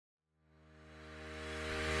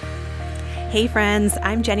Hey friends,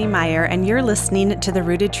 I'm Jenny Meyer, and you're listening to the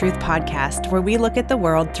Rooted Truth podcast, where we look at the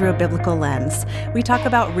world through a biblical lens. We talk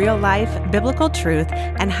about real life, biblical truth,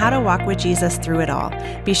 and how to walk with Jesus through it all.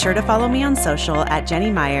 Be sure to follow me on social at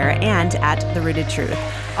Jenny Meyer and at The Rooted Truth.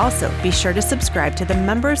 Also, be sure to subscribe to the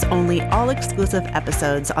members-only, all-exclusive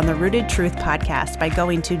episodes on the Rooted Truth podcast by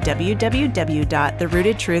going to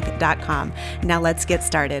www.therootedtruth.com. Now let's get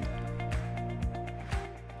started.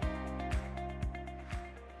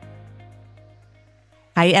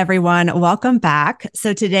 Hi, everyone. Welcome back.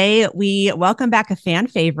 So today we welcome back a fan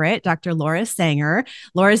favorite, Dr. Laura Sanger.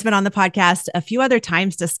 Laura's been on the podcast a few other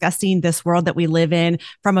times discussing this world that we live in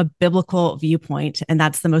from a biblical viewpoint, and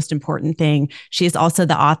that's the most important thing. She is also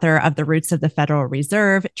the author of The Roots of the Federal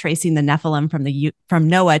Reserve, Tracing the Nephilim from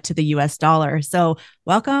Noah to the US dollar. So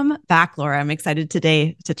welcome back, Laura. I'm excited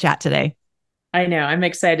today to chat today. I know. I'm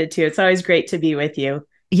excited too. It's always great to be with you.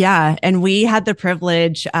 Yeah. And we had the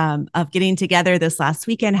privilege of getting together this last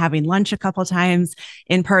weekend, having lunch a couple times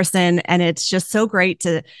in person. And it's just so great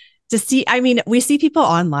to see. I mean, we see people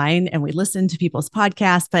online and we listen to people's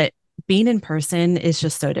podcasts, but being in person is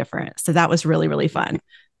just so different. So that was really, really fun.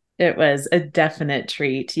 It was a definite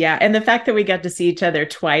treat. Yeah. And the fact that we got to see each other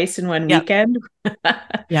twice in one weekend,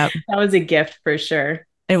 that was a gift for sure.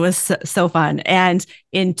 It was so fun. And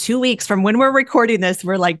in 2 weeks from when we're recording this,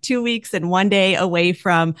 we're like 2 weeks and 1 day away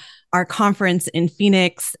from our conference in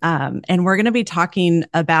Phoenix. And we're going to be talking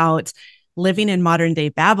about living in modern day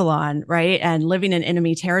Babylon, right? And living in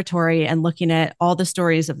enemy territory and looking at all the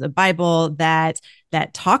stories of the Bible that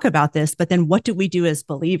talk about this. But then what do we do as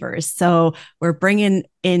believers? So we're bringing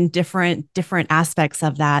in different aspects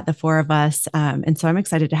of that, the four of us. And so I'm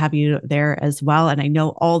excited to have you there as well. And I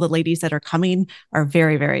know all the ladies that are coming are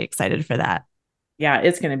very, very excited for that. Yeah,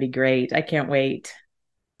 it's going to be great. I can't wait.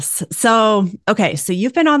 So, okay. So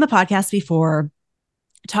you've been on the podcast before,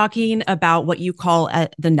 talking about what you call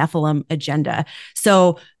the Nephilim agenda.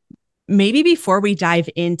 So maybe before we dive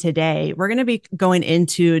in today, we're going to be going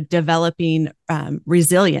into developing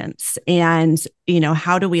resilience and,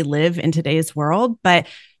 how do we live in today's world? But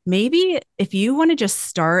maybe if you want to just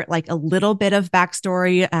start like a little bit of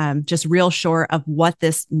backstory, just real short of what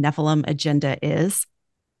this Nephilim agenda is.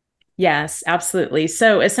 Yes, absolutely.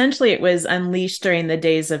 So essentially it was unleashed during the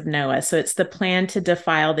days of Noah. So it's the plan to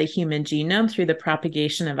defile the human genome through the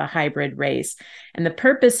propagation of a hybrid race. And the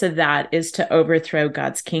purpose of that is to overthrow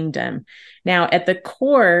God's kingdom. Now, at the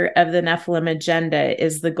core of the Nephilim agenda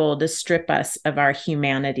is the goal to strip us of our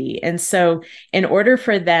humanity. And so in order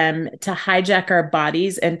for them to hijack our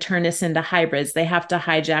bodies and turn us into hybrids, they have to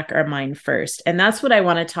hijack our mind first. And that's what I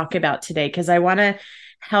want to talk about today, because I want to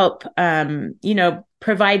help,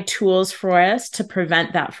 provide tools for us to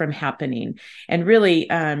prevent that from happening. And really,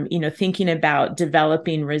 thinking about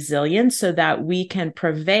developing resilience so that we can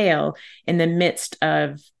prevail in the midst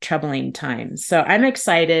of troubling times. So I'm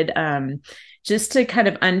excited just to kind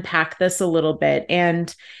of unpack this a little bit.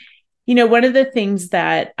 And, one of the things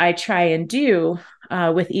that I try and do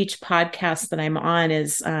with each podcast that I'm on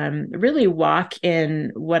is really walk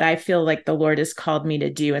in what I feel like the Lord has called me to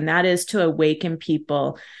do. And that is to awaken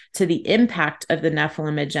people to the impact of the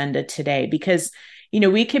Nephilim agenda today. Because,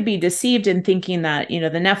 we could be deceived in thinking that, the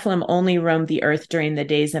Nephilim only roamed the earth during the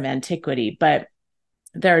days of antiquity. But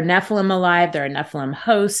there are Nephilim alive, there are Nephilim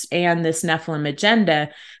hosts, and this Nephilim agenda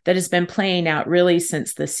that has been playing out really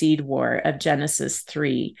since the seed war of Genesis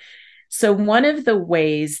 3. So one of the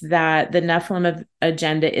ways that the Nephilim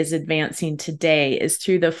agenda is advancing today is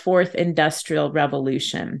through the fourth industrial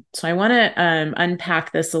revolution. So I want to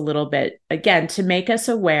unpack this a little bit, again, to make us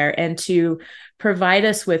aware and to provide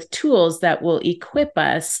us with tools that will equip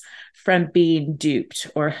us from being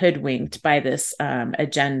duped or hoodwinked by this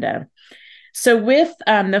agenda. So with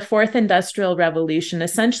the fourth industrial revolution,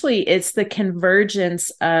 essentially it's the convergence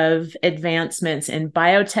of advancements in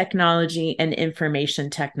biotechnology and information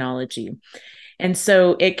technology. And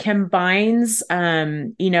so it combines,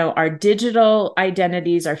 our digital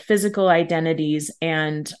identities, our physical identities,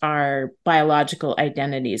 and our biological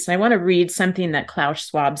identities. And I want to read something that Klaus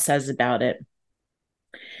Schwab says about it.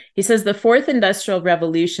 He says, the fourth industrial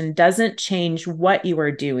revolution doesn't change what you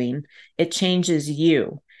are doing, it changes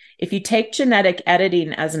you. If you take genetic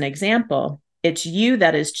editing as an example, it's you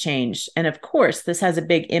that is changed. And of course, this has a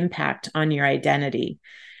big impact on your identity.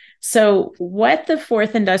 So what the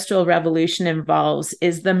fourth industrial revolution involves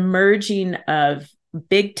is the merging of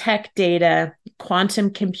big tech data,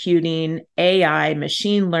 quantum computing, AI,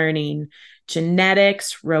 machine learning,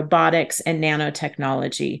 genetics, robotics, and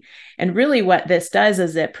nanotechnology. And really what this does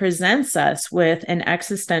is it presents us with an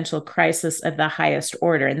existential crisis of the highest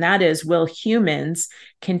order. And that is, will humans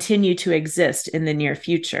continue to exist in the near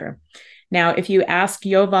future? Now, if you ask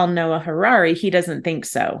Yuval Noah Harari, he doesn't think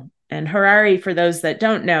so. And Harari, for those that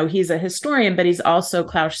don't know, he's a historian, but he's also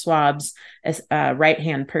Klaus Schwab's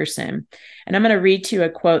right-hand person. And I'm going to read to you a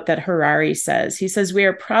quote that Harari says. He says, "We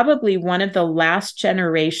are probably one of the last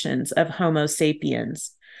generations of Homo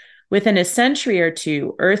sapiens. Within a century or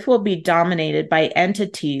two, Earth will be dominated by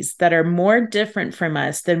entities that are more different from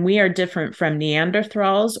us than we are different from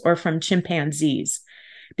Neanderthals or from chimpanzees.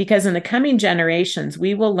 Because in the coming generations,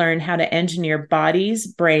 we will learn how to engineer bodies,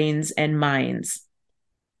 brains, and minds.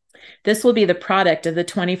 This will be the product of the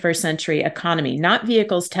 21st century economy, not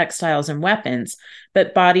vehicles, textiles, and weapons,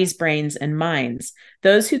 but bodies, brains, and minds.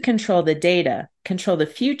 Those who control the data control the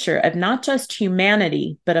future of not just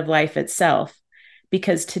humanity, but of life itself.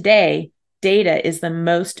 Because today, data is the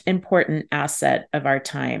most important asset of our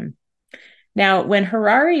time." Now, when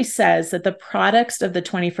Harari says that the products of the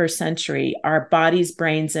 21st century are bodies,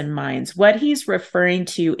 brains, and minds, what he's referring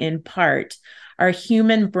to in part are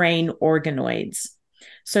human brain organoids.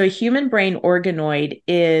 So a human brain organoid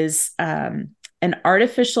is an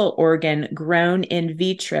artificial organ grown in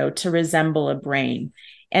vitro to resemble a brain.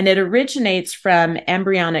 And it originates from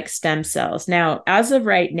embryonic stem cells. Now, as of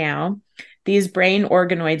right now, these brain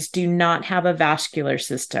organoids do not have a vascular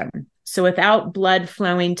system. So without blood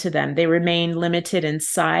flowing to them, they remain limited in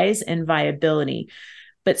size and viability.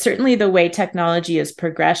 But certainly the way technology is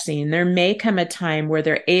progressing, there may come a time where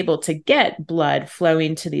they're able to get blood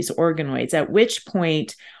flowing to these organoids, at which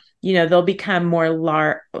point, they'll become more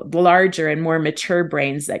larger and more mature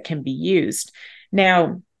brains that can be used.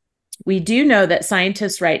 Now, we do know that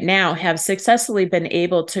scientists right now have successfully been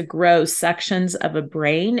able to grow sections of a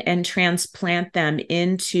brain and transplant them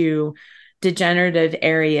into degenerative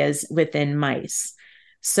areas within mice.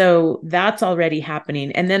 So that's already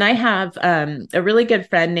happening. And then I have a really good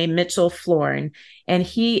friend named Mitchell Flourn, and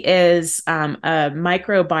he is a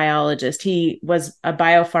microbiologist. He was a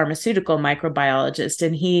biopharmaceutical microbiologist,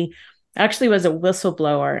 and he actually was a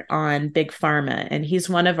whistleblower on Big Pharma, and he's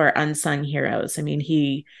one of our unsung heroes. I mean,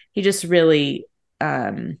 he just really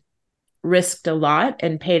risked a lot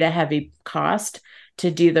and paid a heavy cost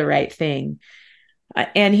to do the right thing.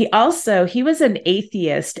 And he was an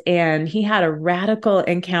atheist, and he had a radical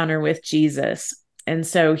encounter with Jesus. And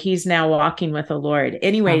so he's now walking with the Lord.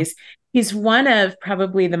 Anyways, He's one of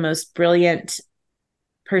probably the most brilliant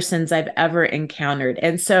persons I've ever encountered.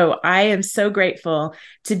 And so I am so grateful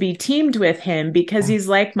to be teamed with him, because he's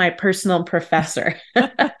like my personal professor.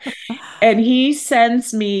 And he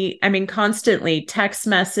sends me, constantly text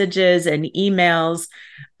messages and emails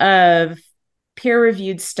of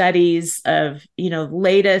peer-reviewed studies of,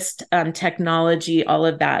 latest technology, all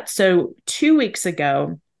of that. So 2 weeks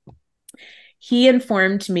ago, he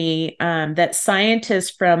informed me that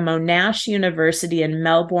scientists from Monash University in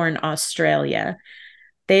Melbourne, Australia,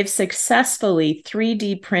 they've successfully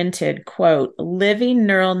 3D printed, quote, living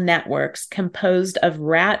neural networks composed of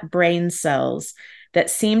rat brain cells that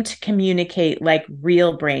seem to communicate like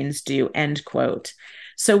real brains do, end quote.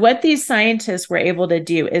 So what these scientists were able to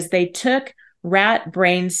do is they took rat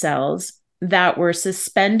brain cells that were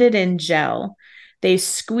suspended in gel. They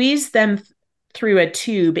squeezed them through a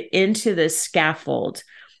tube into the scaffold,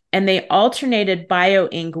 and they alternated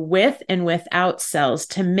bioink with and without cells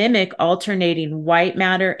to mimic alternating white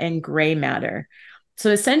matter and gray matter. So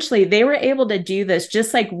essentially, they were able to do this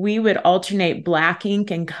just like we would alternate black ink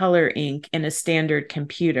and color ink in a standard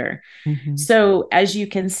computer. Mm-hmm. So as you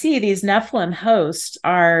can see, these Nephilim hosts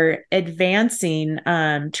are advancing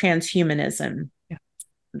transhumanism. Yeah.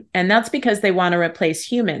 And that's because they want to replace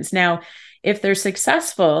humans. Now, if they're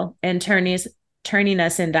successful in turning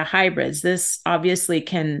us into hybrids, this obviously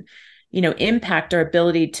can, impact our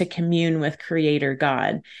ability to commune with Creator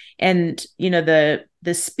God. And,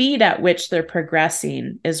 the speed at which they're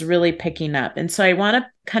progressing is really picking up. And so I want to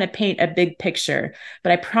kind of paint a big picture,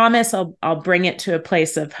 but I promise I'll bring it to a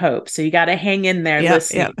place of hope. So you got to hang in there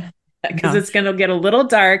listening, because it's going to get a little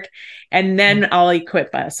dark, and then I'll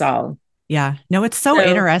equip us all. Yeah, no, it's so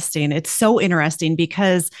interesting. It's so interesting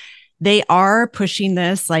because they are pushing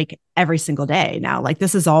this like every single day now. Like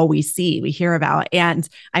this is all we see, we hear about. And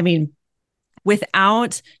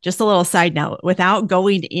without, just a little side note, without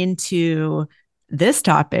going into this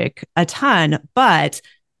topic a ton, but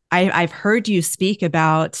I've heard you speak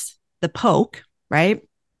about the poke, right?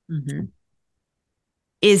 Mm-hmm.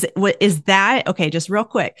 Is that, okay, just real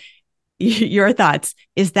quick, your thoughts,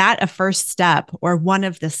 is that a first step or one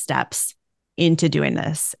of the steps into doing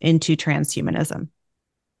this, into transhumanism?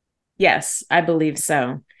 Yes, I believe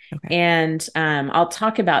so. Okay. And I'll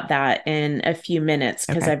talk about that in a few minutes,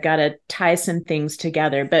 because I've got to tie some things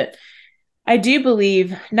together. But I do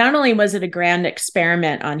believe not only was it a grand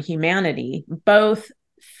experiment on humanity, both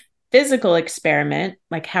physical experiment,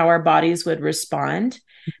 like how our bodies would respond,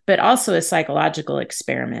 but also a psychological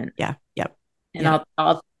experiment. Yeah. Yep. And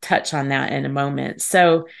I'll touch on that in a moment.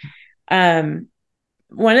 So,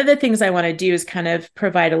 one of the things I want to do is kind of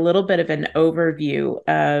provide a little bit of an overview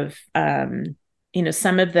of,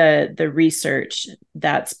 some of the research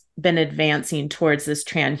that's been advancing towards this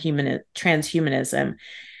transhumanism.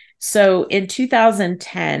 So in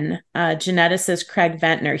 2010, geneticist Craig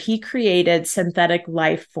Ventner, he created synthetic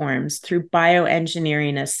life forms through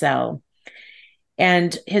bioengineering a cell.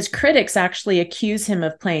 And his critics actually accuse him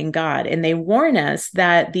of playing God. And they warn us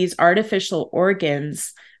that these artificial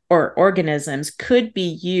organs or organisms could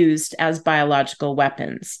be used as biological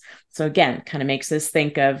weapons. So again, kind of makes us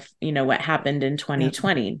think of, what happened in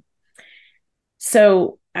 2020. Yep.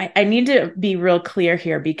 So I need to be real clear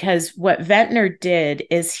here, because what Ventner did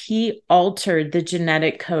is he altered the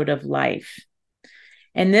genetic code of life.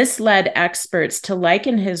 And this led experts to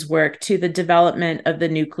liken his work to the development of the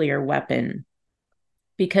nuclear weapon,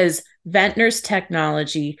 because Ventner's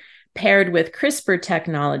technology paired with CRISPR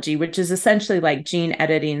technology, which is essentially like gene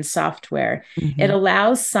editing software, it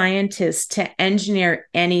allows scientists to engineer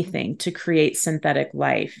anything to create synthetic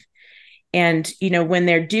life. And, when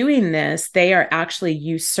they're doing this, they are actually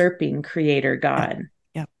usurping Creator God.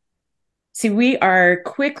 Yep. See, we are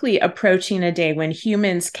quickly approaching a day when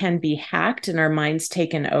humans can be hacked and our minds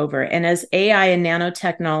taken over. And as AI and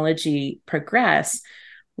nanotechnology progress,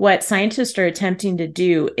 what scientists are attempting to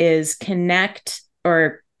do is connect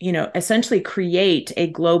or, essentially create a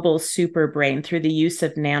global super brain through the use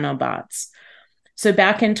of nanobots. So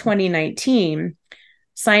back in 2019,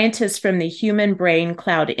 scientists from the Human Brain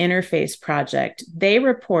Cloud Interface Project, they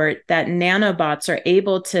report that nanobots are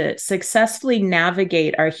able to successfully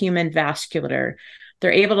navigate our human vasculature.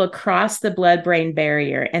 They're able to cross the blood-brain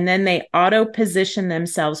barrier, and then they auto-position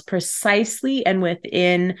themselves precisely and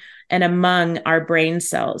within and among our brain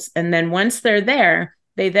cells. And then once they're there,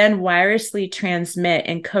 they then wirelessly transmit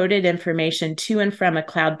encoded information to and from a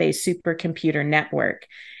cloud-based supercomputer network.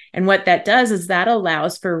 And what that does is that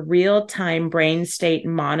allows for real-time brain state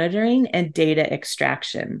monitoring and data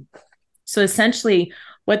extraction. So essentially,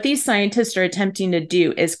 what these scientists are attempting to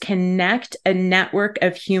do is connect a network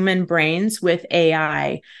of human brains with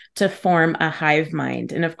AI to form a hive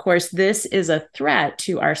mind. And of course, this is a threat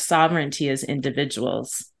to our sovereignty as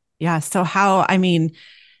individuals. Yeah. So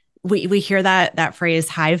we hear that phrase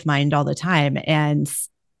hive mind all the time. And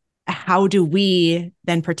how do we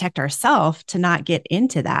then protect ourselves to not get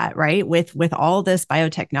into that, right? With all this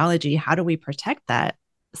biotechnology, how do we protect that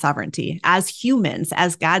sovereignty as humans,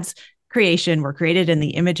 as God's creation? We're created in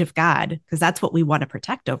the image of God, because that's what we want to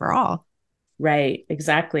protect overall. Right,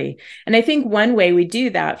 exactly. And I think one way we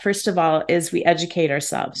do that, first of all, is we educate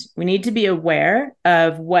ourselves. We need to be aware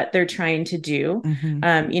of what they're trying to do.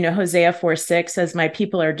 Hosea 4:6 says, "My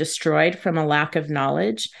people are destroyed from a lack of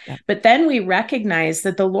knowledge." Yeah. But then we recognize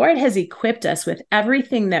that the Lord has equipped us with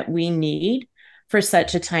everything that we need for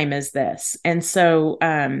such a time as this. And so,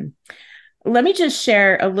 let me just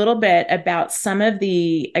share a little bit about some of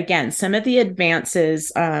the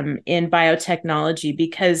advances in biotechnology,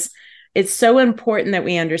 because it's so important that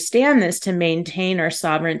we understand this to maintain our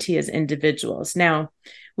sovereignty as individuals. Now,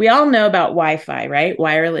 we all know about Wi-Fi, right?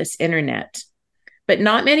 Wireless internet. But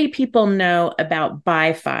not many people know about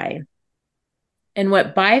Bi-Fi. And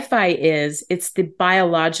what Bi-Fi is, it's the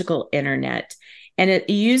biological internet. And it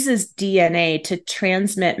uses DNA to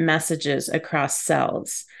transmit messages across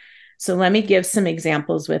cells. So let me give some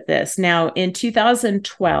examples with this. Now, in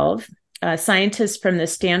 2012, scientists from the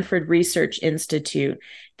Stanford Research Institute,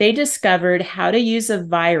 they discovered how to use a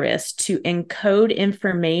virus to encode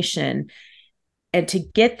information and to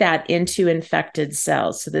get that into infected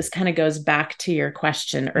cells. So this kind of goes back to your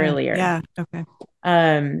question earlier. Yeah. Okay.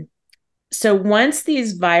 So once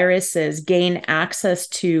these viruses gain access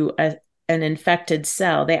to an infected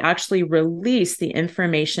cell, they actually release the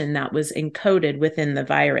information that was encoded within the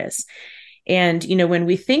virus. And, when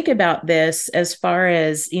we think about this, as far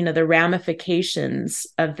as, the ramifications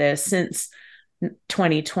of this since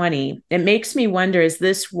 2020, it makes me wonder, is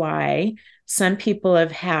this why some people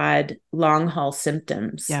have had long haul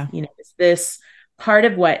symptoms? Yeah. Is this part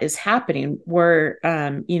of what is happening?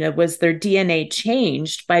 Was their DNA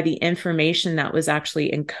changed by the information that was actually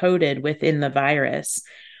encoded within the virus?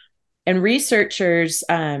 And researchers,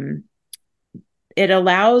 it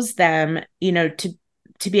allows them,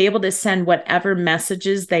 to be able to send whatever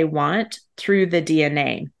messages they want through the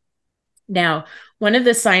DNA. Now, one of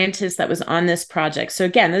the scientists that was on this project, so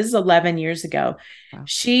again, this is 11 years ago, wow.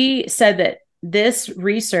 She said that this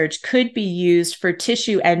research could be used for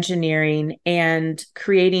tissue engineering and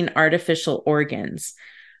creating artificial organs.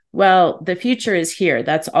 Well, the future is here.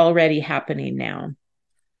 That's already happening now.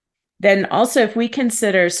 Then also, if we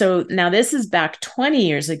consider, so now this is back 20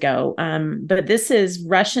 years ago, but this is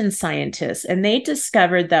Russian scientists, and they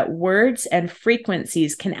discovered that words and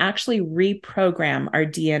frequencies can actually reprogram our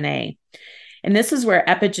DNA. And this is where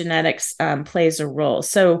epigenetics plays a role.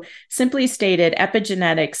 So simply stated,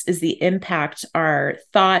 epigenetics is the impact our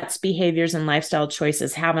thoughts, behaviors, and lifestyle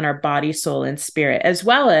choices have on our body, soul, and spirit, as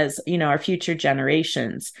well as, our future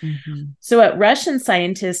generations. Mm-hmm. So what Russian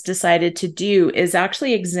scientists decided to do is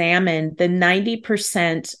actually examine the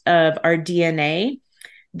 90% of our DNA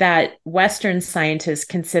that Western scientists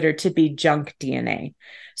consider to be junk DNA.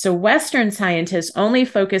 So Western scientists only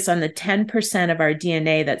focus on the 10% of our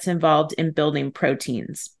DNA that's involved in building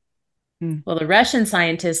proteins. Well, the Russian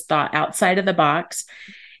scientists thought outside of the box,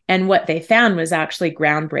 and what they found was actually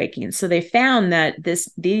groundbreaking. So they found that this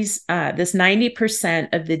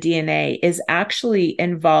 90% of the DNA is actually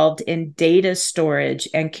involved in data storage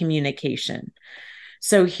and communication.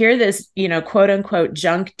 So here, this, quote unquote,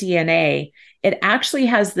 junk DNA, it actually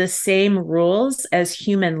has the same rules as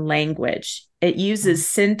human language. It uses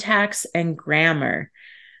syntax and grammar.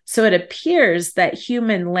 So it appears that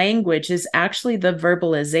human language is actually the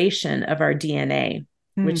verbalization of our DNA,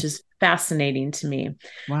 which is fascinating to me.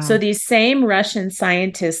 Wow. So these same Russian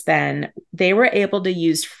scientists then, they were able to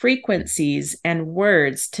use frequencies and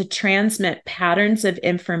words to transmit patterns of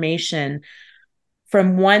information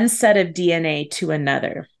from one set of DNA to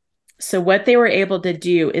another. So what they were able to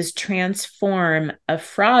do is transform a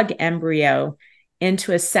frog embryo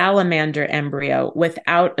into a salamander embryo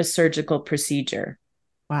without a surgical procedure.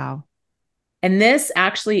 Wow. And this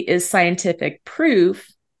actually is scientific proof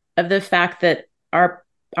of the fact that our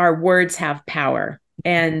words have power.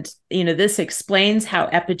 And, this explains how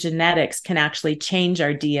epigenetics can actually change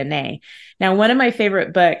our DNA. Now, one of my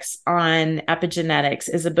favorite books on epigenetics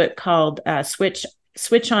is a book called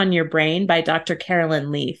Switch on Your Brain by Dr.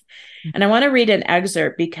 Carolyn Leaf. And I want to read an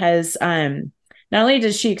excerpt because not only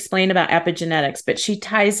does she explain about epigenetics, but she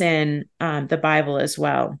ties in the Bible as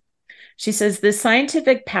well. She says, the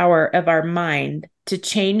scientific power of our mind to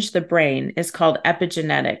change the brain is called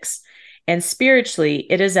epigenetics. And spiritually,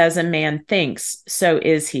 it is as a man thinks, so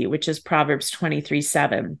is he, which is Proverbs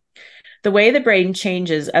 23:7. The way the brain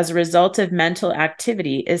changes as a result of mental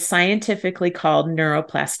activity is scientifically called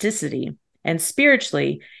neuroplasticity. And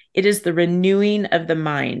spiritually, it is the renewing of the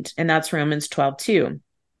mind. And that's Romans 12:2.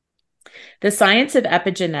 The science of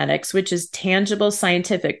epigenetics, which is tangible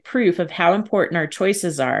scientific proof of how important our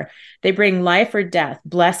choices are, they bring life or death,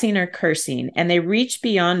 blessing or cursing, and they reach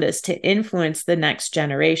beyond us to influence the next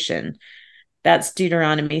generation. That's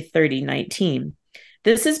Deuteronomy 30:19.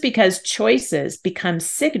 This is because choices become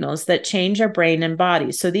signals that change our brain and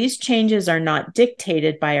body. So these changes are not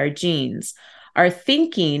dictated by our genes. Our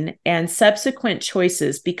thinking and subsequent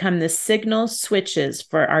choices become the signal switches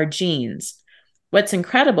for our genes. What's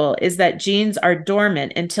incredible is that genes are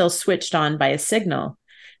dormant until switched on by a signal.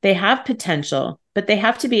 They have potential, but they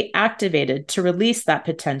have to be activated to release that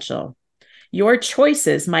potential. Your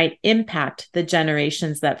choices might impact the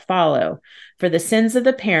generations that follow, for the sins of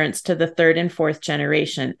the parents to the third and fourth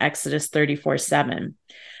generation, Exodus 34:7.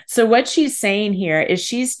 So what she's saying here is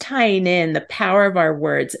she's tying in the power of our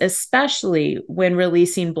words, especially when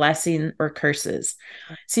releasing blessing or curses.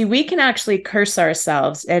 See, we can actually curse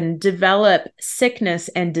ourselves and develop sickness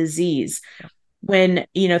and disease when,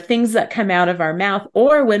 things that come out of our mouth,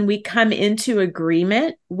 or when we come into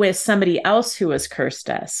agreement with somebody else who has cursed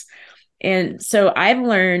us. And so I've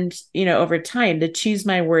learned, over time to choose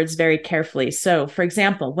my words very carefully. So for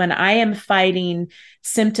example, when I am fighting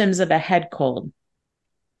symptoms of a head cold,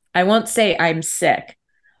 I won't say I'm sick.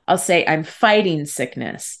 I'll say I'm fighting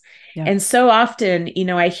sickness. Yeah. And so often,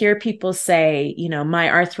 I hear people say, my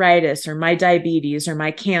arthritis or my diabetes or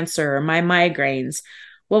my cancer or my migraines.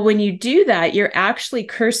 Well, when you do that, you're actually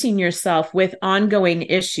cursing yourself with ongoing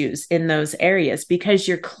issues in those areas because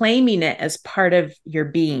you're claiming it as part of your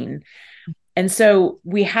being. And so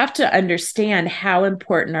we have to understand how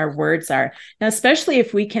important our words are. Now, especially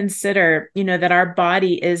if we consider, that our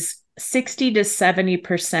body is 60 to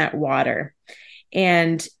 70% water.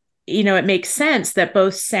 And, it makes sense that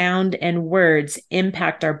both sound and words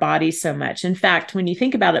impact our body so much. In fact, when you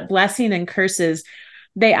think about it, blessing and curses,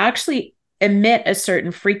 they actually emit a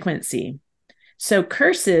certain frequency. So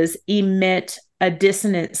curses emit a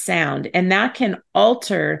dissonant sound, and that can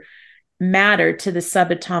alter matter to the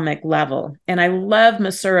subatomic level. And I love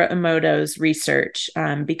Masaru Emoto's research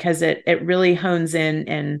because it really hones in,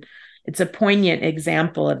 and it's a poignant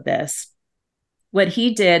example of this. what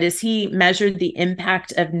he did is he measured the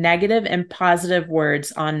impact of negative and positive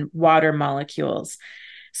words on water molecules.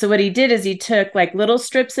 So what he did is he took like little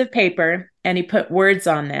strips of paper and he put words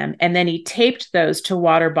on them, and then he taped those to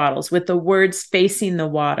water bottles with the words facing the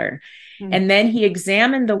water. And then he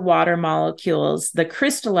examined the water molecules, the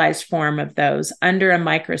crystallized form of those, under a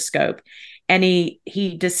microscope. And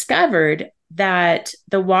he discovered that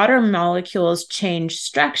the water molecules change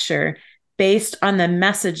structure based on the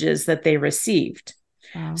messages that they received.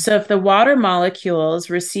 Wow. So if the water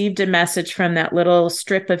molecules received a message from that little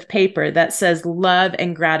strip of paper that says love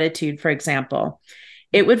and gratitude, for example,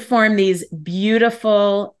 it would form these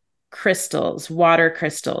beautiful crystals, water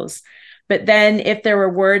crystals. But then if there were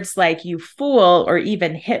words like you fool or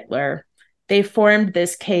even Hitler, they formed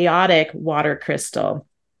this chaotic water crystal.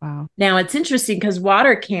 Wow. Now it's interesting because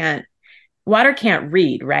water can't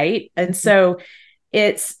read, right? And so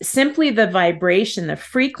it's simply the vibration, the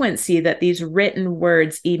frequency that these written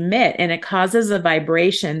words emit, and it causes a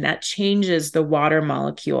vibration that changes the water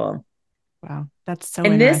molecule. Wow, that's so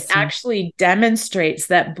and interesting. This actually demonstrates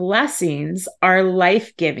that blessings are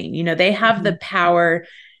life-giving. You know, they have the power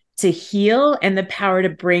to heal and the power to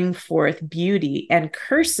bring forth beauty, and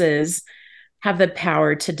curses have the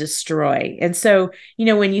power to destroy. And so, you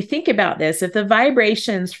know, when you think about this, if the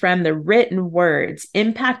vibrations from the written words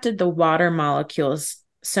impacted the water molecules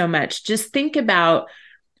so much, just think about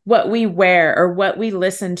what we wear or what we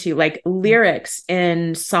listen to, like lyrics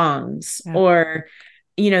in songs, or,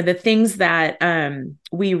 you know, the things that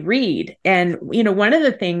we read. And, you know, one of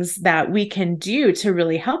the things that we can do to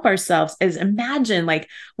really help ourselves is imagine, like,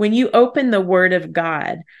 when you open the Word of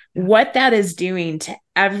God, what that is doing to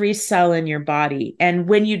every cell in your body. And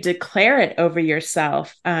when you declare it over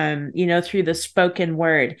yourself, you know, through the spoken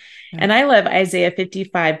word. And I love Isaiah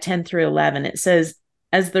 55:10-11. It says,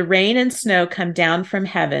 as the rain and snow come down from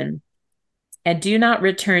heaven and do not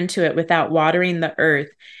return to it without watering the earth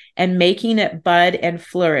and making it bud and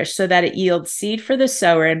flourish, so that it yields seed for the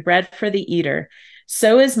sower and bread for the eater,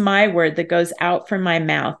 so is my word that goes out from my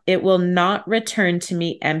mouth. It will not return to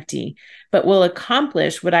me empty, but will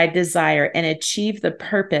accomplish what I desire and achieve the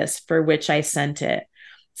purpose for which I sent it.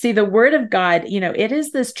 See, the word of God, you know, it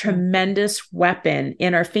is this tremendous weapon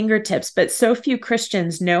in our fingertips, but so few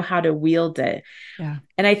Christians know how to wield it. Yeah.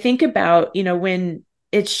 And I think about, you know, when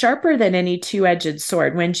it's sharper than any two-edged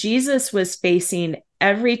sword, when Jesus was facing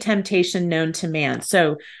every temptation known to man.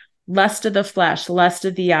 So lust of the flesh, lust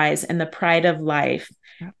of the eyes, and the pride of life.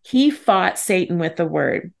 He fought Satan with the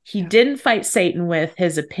word. He didn't fight Satan with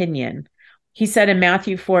his opinion. He said in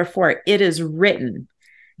Matthew 4:4, it is written,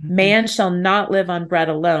 man shall not live on bread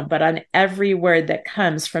alone, but on every word that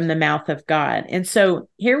comes from the mouth of God. And so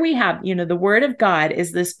here we have, you know, the word of God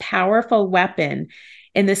is this powerful weapon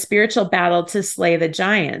in the spiritual battle to slay the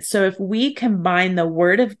giants. So if we combine the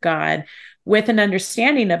word of God with an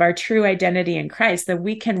understanding of our true identity in Christ, then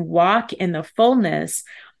we can walk in the fullness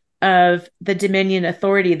of the dominion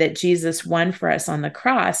authority that Jesus won for us on the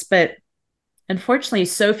cross. But unfortunately,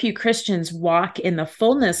 so few Christians walk in the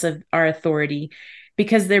fullness of our authority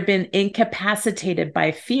because they've been incapacitated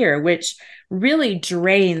by fear, which really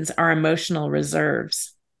drains our emotional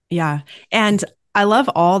reserves. Yeah. And I love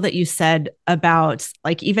all that you said about,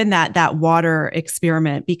 like, even that water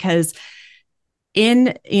experiment, because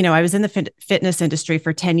I was in the fitness industry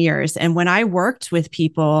for 10 years. And when I worked with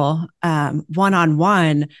people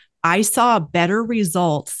one-on-one, I saw better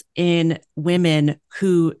results in women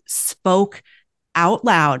who spoke out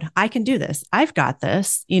loud. I can do this. I've got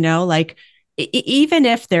this, like even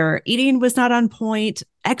if their eating was not on point,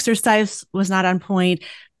 exercise was not on point,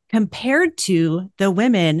 compared to the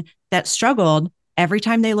women that struggled every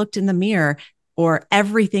time they looked in the mirror, or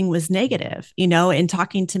everything was negative, and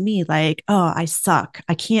talking to me like, oh, I suck.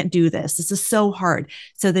 I can't do this. This is so hard.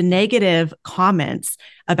 So the negative comments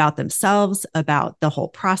about themselves, about the whole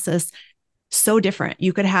process, so different.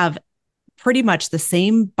 You could have pretty much the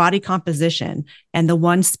same body composition, and the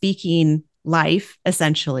one speaking life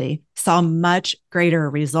essentially saw much greater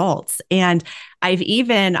results. And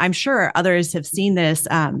I'm sure others have seen this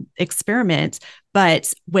experiment,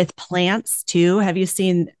 but with plants too. Have you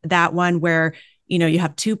seen that one where, you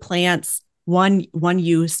have two plants, one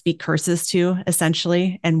you speak curses to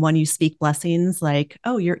essentially, and one you speak blessings, like,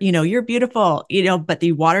 oh, you're beautiful, but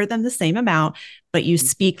you water them the same amount, but you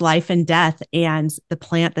speak life and death, and the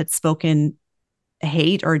plant that's spoken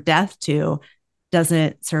hate or death to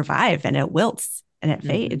doesn't survive, and it wilts and it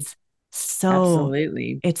fades. So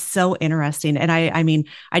absolutely, it's so interesting. And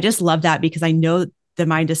I just love that, because I know the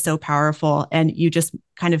mind is so powerful, and you just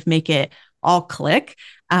kind of make it all click.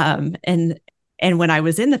 And when I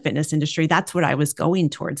was in the fitness industry, that's what I was going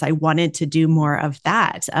towards. I wanted to do more of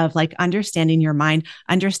that, of like understanding your mind,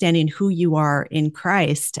 understanding who you are in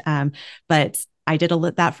Christ. But I did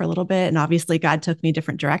that for a little bit, and obviously God took me a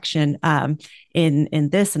different direction in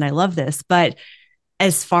this, and I love this. But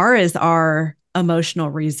as far as our emotional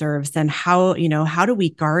reserves, then how do we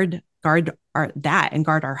guard that and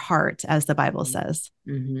guard our heart, as the Bible says?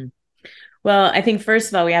 Mm-hmm. Well, I think first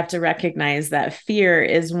of all, we have to recognize that fear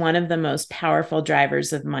is one of the most powerful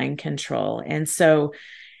drivers of mind control. And so,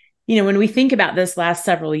 when we think about this last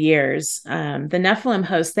several years, the Nephilim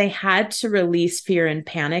hosts, they had to release fear and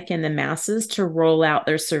panic in the masses to roll out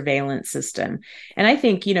their surveillance system. And I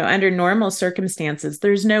think, under normal circumstances,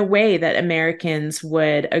 there's no way that Americans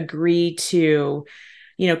would agree to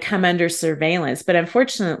come under surveillance. But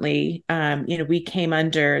unfortunately, we came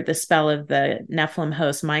under the spell of the Nephilim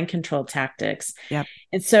host mind control tactics. Yep.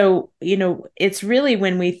 And so, it's really,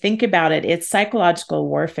 when we think about it, it's psychological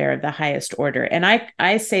warfare of the highest order. And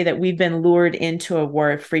I say that we've been lured into a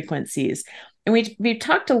war of frequencies. And we've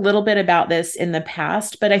talked a little bit about this in the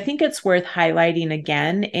past, but I think it's worth highlighting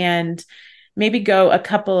again and maybe go a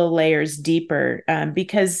couple of layers deeper,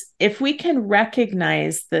 because if we can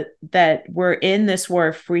recognize that we're in this war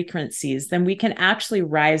of frequencies, then we can actually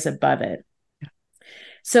rise above it.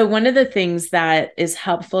 So one of the things that is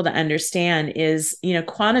helpful to understand is,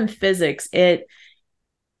 quantum physics, it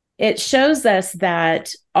shows us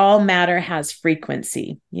that all matter has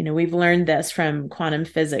frequency. We've learned this from quantum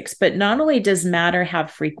physics, but not only does matter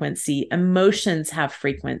have frequency, emotions have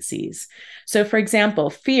frequencies. So for example,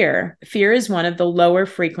 fear is one of the lower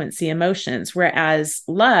frequency emotions, whereas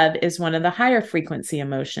love is one of the higher frequency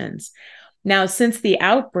emotions. Now, since the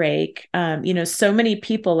outbreak, so many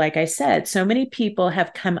people, like I said, so many people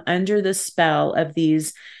have come under the spell of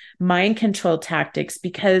these mind control tactics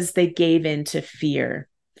because they gave in to fear.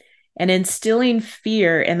 And instilling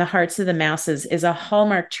fear in the hearts of the masses is a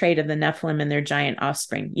hallmark trait of the Nephilim and their giant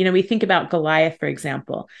offspring. We think about Goliath, for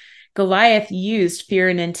example. Goliath used fear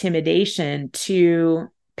and intimidation to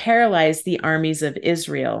paralyze the armies of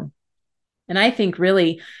Israel. And I think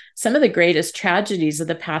really some of the greatest tragedies of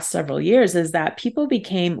the past several years is that people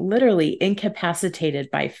became literally incapacitated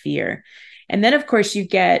by fear. And then, of course, you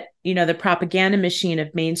get, the propaganda machine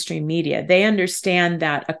of mainstream media. They understand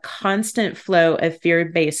that a constant flow of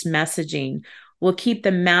fear-based messaging will keep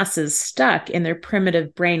the masses stuck in their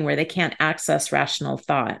primitive brain where they can't access rational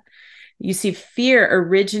thought. You see, fear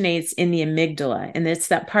originates in the amygdala, and it's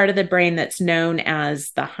that part of the brain that's known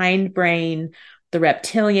as the hindbrain, the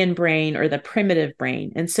reptilian brain, or the primitive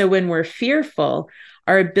brain. And so when we're fearful,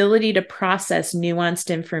 our ability to process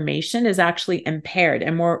nuanced information is actually impaired,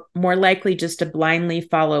 and more likely just to blindly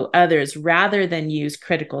follow others rather than use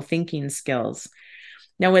critical thinking skills.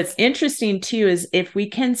 Now, what's interesting too is if we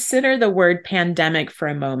consider the word pandemic for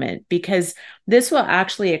a moment, because this will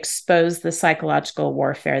actually expose the psychological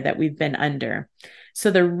warfare that we've been under. So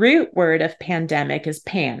the root word of pandemic is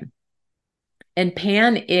Pan. And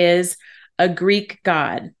Pan is a Greek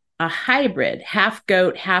god, a hybrid, half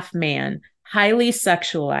goat, half man, highly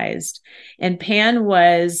sexualized. And Pan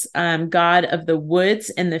was god of the woods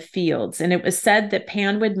and the fields. And it was said that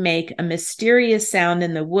Pan would make a mysterious sound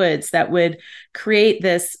in the woods that would create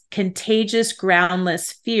this contagious,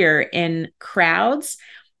 groundless fear in crowds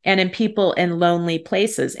and in people in lonely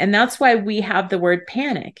places. And that's why we have the word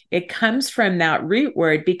panic. It comes from that root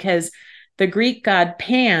word because the Greek god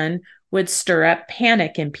Pan would stir up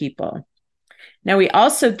panic in people. Now, we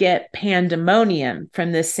also get pandemonium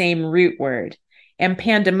from the same root word. And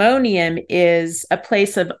pandemonium is a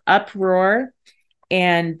place of uproar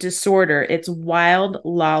and disorder. It's wild,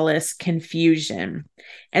 lawless confusion.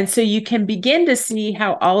 And so you can begin to see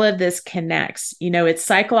how all of this connects. It's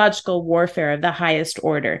psychological warfare of the highest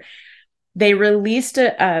order. They released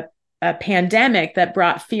a pandemic that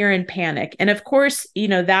brought fear and panic. And of course,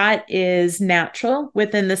 that is natural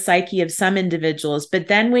within the psyche of some individuals. But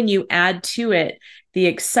then when you add to it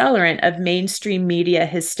the accelerant of mainstream media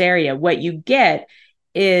hysteria, what you get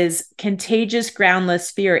is contagious, groundless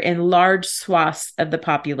fear in large swaths of the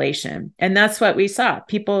population. And that's what we saw.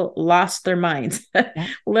 People lost their minds,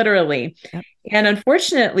 literally. Yep. And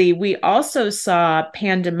unfortunately, we also saw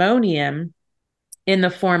pandemonium in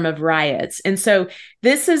the form of riots. And so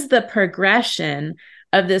this is the progression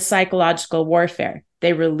of this psychological warfare.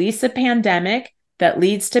 They release a pandemic that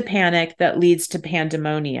leads to panic, that leads to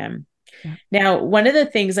pandemonium. Yeah. Now, one of the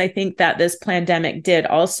things I think that this pandemic did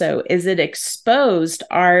also is it exposed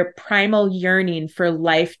our primal yearning for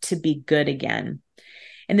life to be good again.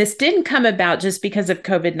 And this didn't come about just because of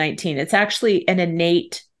COVID-19. It's actually an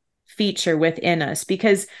innate feature within us,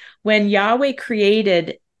 because when Yahweh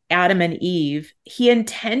created Adam and Eve, he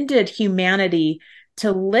intended humanity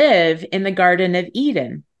to live in the Garden of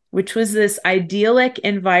Eden, which was this idyllic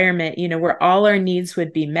environment, where all our needs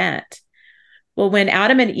would be met. Well, when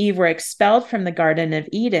Adam and Eve were expelled from the Garden of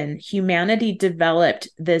Eden, humanity developed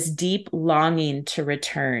this deep longing to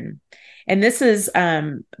return. And this is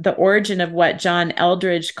the origin of what John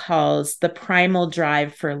Eldredge calls the primal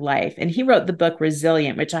drive for life. And he wrote the book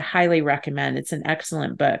Resilient, which I highly recommend. It's an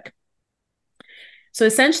excellent book. So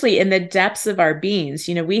essentially, in the depths of our beings,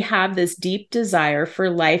 we have this deep desire for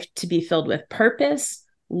life to be filled with purpose,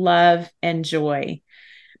 love, and joy.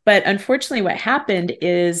 But unfortunately, what happened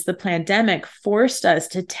is the pandemic forced us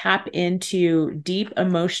to tap into deep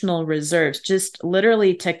emotional reserves, just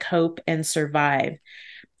literally to cope and survive.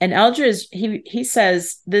 And Eldredge, he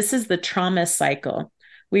says, this is the trauma cycle.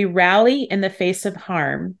 We rally in the face of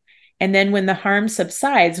harm. And then when the harm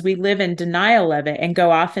subsides, we live in denial of it and go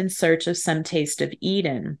off in search of some taste of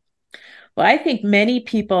Eden. Well, I think many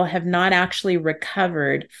people have not actually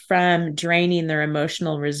recovered from draining their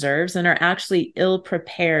emotional reserves and are actually ill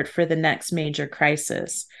prepared for the next major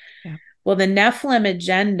crisis. Yeah. Well, the Nephilim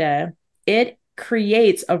agenda, it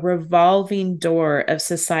creates a revolving door of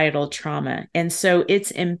societal trauma. And so it's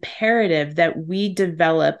imperative that we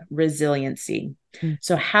develop resiliency.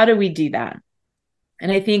 So how do we do that?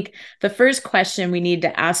 And I think the first question we need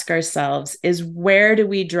to ask ourselves is, where do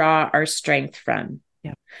we draw our strength from?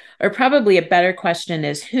 Yep. Or probably a better question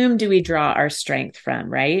is, whom do we draw our strength from,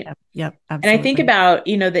 right? Yep, absolutely. And I think about,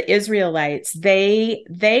 the Israelites, they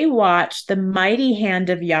watched the mighty hand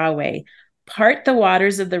of Yahweh part the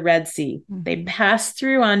waters of the Red Sea. Mm-hmm. They pass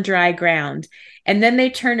through on dry ground, and then they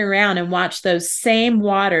turn around and watch those same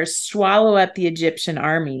waters swallow up the Egyptian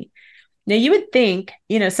army. Now, you would think,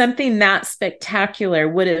 something that spectacular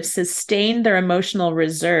would have sustained their emotional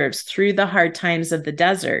reserves through the hard times of the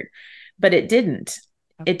desert, but it didn't.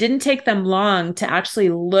 It didn't take them long to actually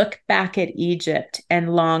look back at Egypt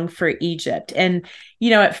and long for Egypt. And,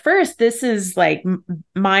 at first, this is like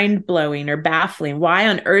mind-blowing or baffling. Why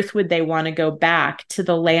on earth would they want to go back to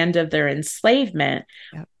the land of their enslavement?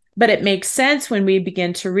 Yep. But it makes sense when we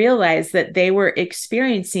begin to realize that they were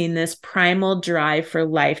experiencing this primal drive for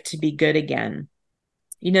life to be good again.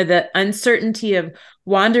 The uncertainty of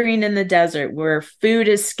wandering in the desert where food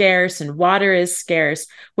is scarce and water is scarce,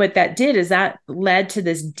 what that did is that led to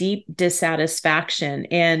this deep dissatisfaction.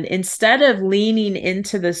 And instead of leaning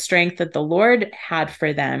into the strength that the Lord had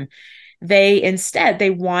for them, they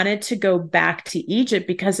wanted to go back to Egypt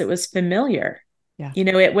because it was familiar. Yeah.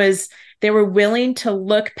 They were willing to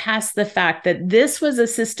look past the fact that this was a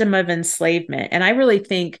system of enslavement. And I really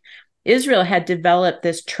think Israel had developed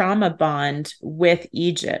this trauma bond with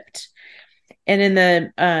Egypt. And in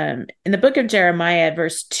the book of Jeremiah,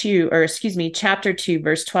 chapter 2,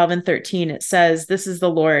 verse 12 and 13, it says, this is the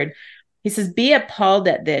Lord. He says, "Be appalled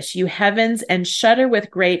at this, you heavens, and shudder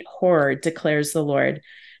with great horror, declares the Lord.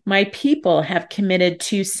 My people have committed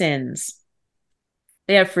 2 sins.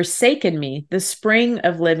 They have forsaken me, the spring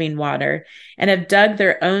of living water, and have dug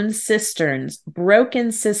their own cisterns,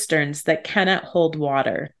 broken cisterns that cannot hold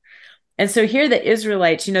water." And so here the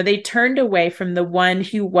Israelites, they turned away from the one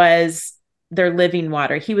who was their living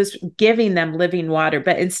water. He was giving them living water,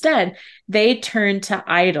 but instead they turned to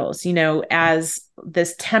idols, as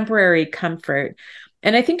this temporary comfort.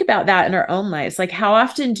 And I think about that in our own lives. Like, how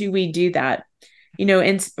often do we do that?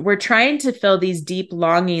 And we're trying to fill these deep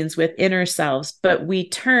longings within ourselves, but we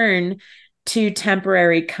turn to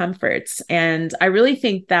temporary comforts. And I really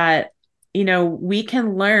think that, we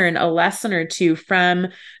can learn a lesson or two from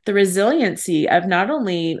the resiliency of not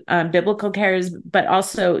only biblical characters, but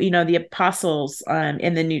also, the apostles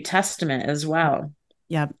in the New Testament as well.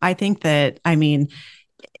 Yeah, I think that,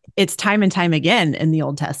 it's time and time again in the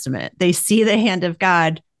Old Testament. They see the hand of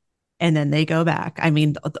God, and then they go back.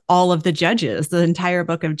 All of the Judges, the entire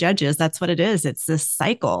book of Judges, that's what it is. It's this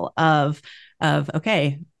cycle of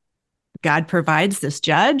okay, God provides this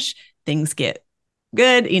judge, things get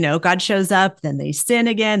good, God shows up, then they sin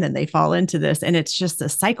again, then they fall into this. And it's just a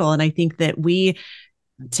cycle. And I think that we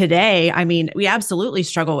today, we absolutely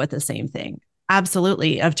struggle with the same thing.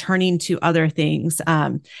 Absolutely, of turning to other things.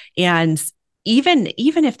 And even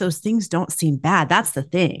if those things don't seem bad, that's the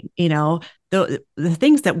thing, the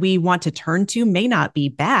things that we want to turn to may not be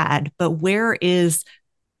bad, but where's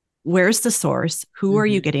the source? Who are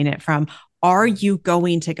you getting it from? Are you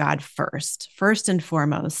going to God first and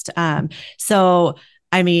foremost? And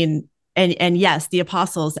yes, the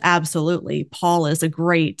apostles, absolutely. Paul is a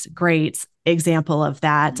great example of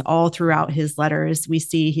that. All throughout his letters, we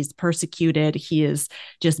see he's persecuted. He is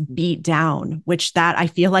just beat down, which that I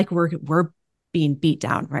feel like we're being beat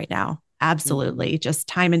down right now. Absolutely. Just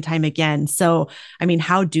time and time again. So, I mean,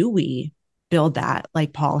 how do we build that?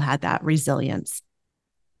 Like Paul had that resilience.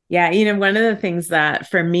 Yeah, one of the things that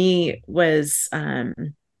for me was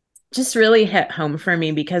just really hit home for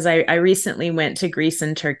me because I recently went to Greece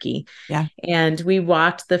and Turkey. Yeah. And we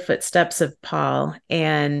walked the footsteps of Paul,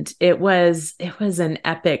 and it was an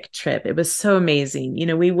epic trip. It was so amazing.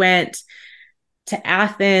 We went to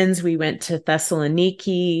Athens, we went to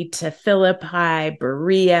Thessaloniki, to Philippi,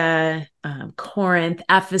 Berea, Corinth,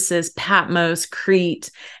 Ephesus, Patmos, Crete.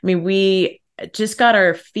 I mean, we just got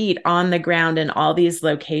our feet on the ground in all these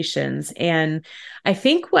locations. And I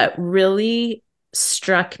think what really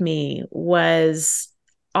struck me was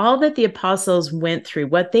all that the apostles went through,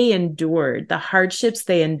 what they endured, the hardships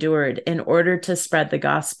they endured in order to spread the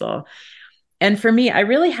gospel. And for me, I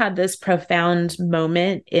really had this profound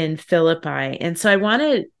moment in Philippi. And so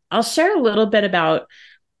I'll share a little bit about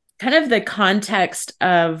kind of the context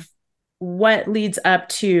of what leads up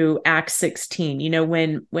to Acts 16,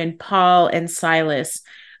 when Paul and Silas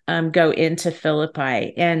go into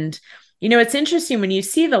Philippi. And it's interesting when you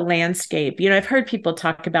see the landscape. I've heard people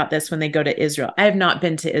talk about this when they go to Israel. I have not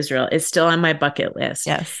been to Israel. It's still on my bucket list.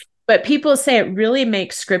 Yes. But people say it really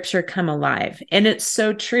makes scripture come alive. And it's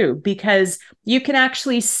so true because you can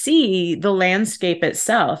actually see the landscape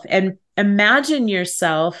itself and imagine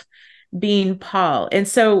yourself being Paul. And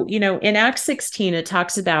so, in Acts 16, it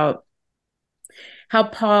talks about how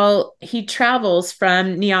Paul, he travels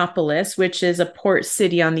from Neapolis, which is a port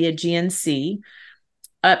city on the Aegean Sea,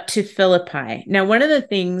 up to Philippi. Now, one of the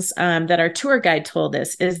things that our tour guide told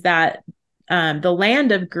us is that the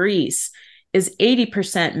land of Greece is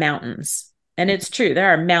 80% mountains. And it's true, there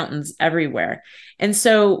are mountains everywhere. And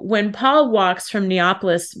so when Paul walks from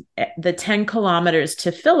Neapolis, the 10 kilometers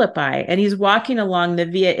to Philippi, and he's walking along the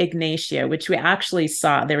Via Egnatia, which we actually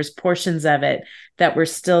saw, there was portions of it that were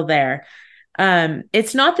still there.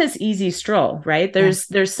 It's not this easy stroll, right?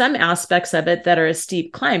 There's some aspects of it that are a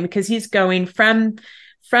steep climb because he's going from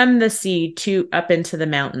the sea to up into the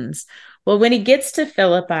mountains. Well, when he gets to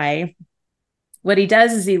Philippi, what he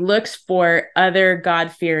does is he looks for other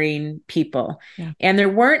God-fearing people. Yeah. And there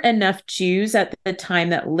weren't enough Jews at the time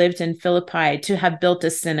that lived in Philippi to have built a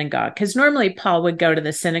synagogue, because normally Paul would go to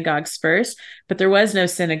the synagogues first, but there was no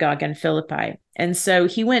synagogue in Philippi. And so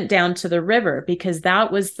he went down to the river because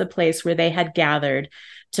that was the place where they had gathered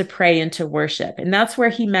to pray and to worship. And that's where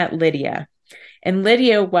he met Lydia. And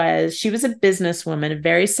Lydia she was a businesswoman, a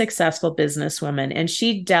very successful businesswoman, and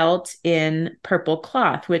she dealt in purple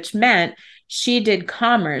cloth, which meant she did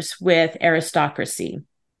commerce with aristocracy.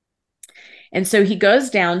 And so he goes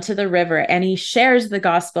down to the river and he shares the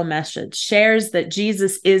gospel message, shares that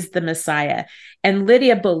Jesus is the Messiah. And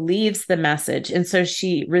Lydia believes the message. And so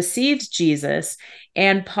she receives Jesus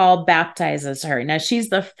and Paul baptizes her. Now, she's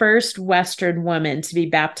the first Western woman to be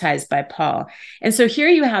baptized by Paul. And so here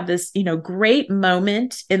you have this, great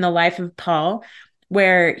moment in the life of Paul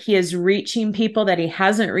where he is reaching people that he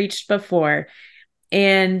hasn't reached before.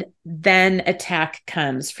 And then attack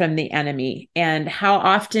comes from the enemy. And how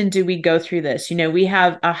often do we go through this? We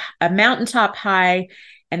have a mountaintop high,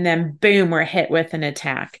 and then boom, we're hit with an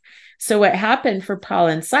attack. So what happened for Paul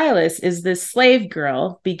and Silas is this slave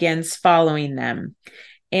girl begins following them.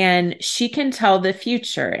 And she can tell the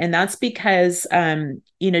future. And that's because,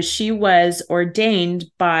 she was ordained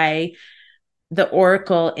by the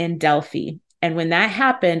oracle in Delphi. And when that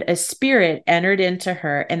happened, a spirit entered into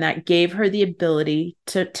her and that gave her the ability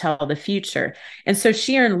to tell the future. And so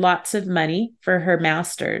she earned lots of money for her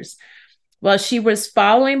masters. Well, she was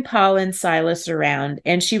following Paul and Silas around,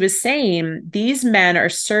 and she was saying, these men are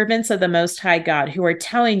servants of the Most High God who are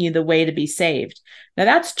telling you the way to be saved. Now,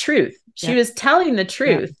 that's truth. She was telling the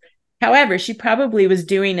truth. However, she probably was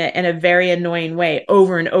doing it in a very annoying way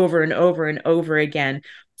over and over and over and over again.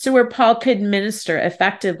 So where Paul could minister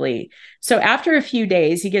effectively. So after a few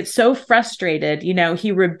days, he gets so frustrated,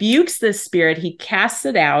 he rebukes this spirit, he casts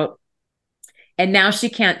it out, and now she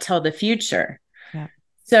can't tell the future. Yeah.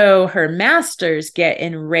 So her masters get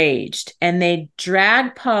enraged and they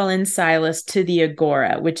drag Paul and Silas to the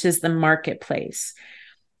Agora, which is the marketplace.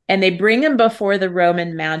 And they bring them before the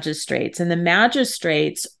Roman magistrates, and the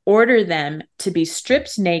magistrates order them to be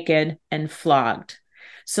stripped naked and flogged.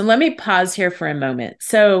 So let me pause here for a moment.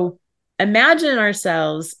 So imagine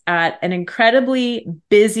ourselves at an incredibly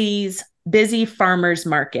busy farmer's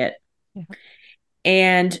market. Yeah.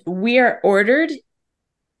 And we are ordered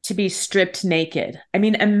to be stripped naked. I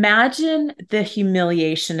mean, imagine the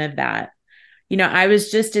humiliation of that. I was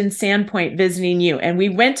just in Sandpoint visiting you, and we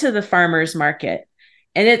went to the farmer's market,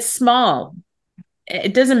 and it's small.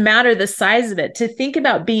 It doesn't matter the size of it. To think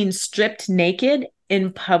about being stripped naked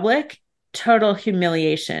in public total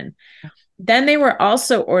humiliation. Then they were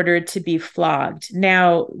also ordered to be flogged.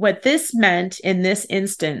 Now, what this meant in this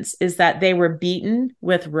instance is that they were beaten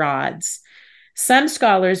with rods. Some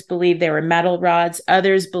scholars believe they were metal rods,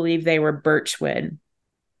 others believe they were birchwood.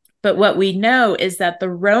 But what we know is that the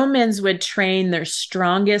Romans would train their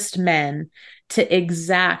strongest men to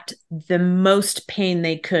exact the most pain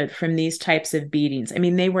they could from these types of beatings. I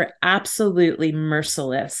mean, they were absolutely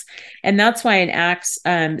merciless. And that's why in Acts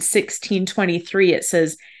 16:23, it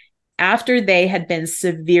says, after they had been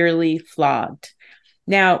severely flogged.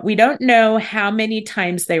 Now, we don't know how many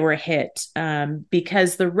times they were hit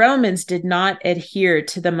because the Romans did not adhere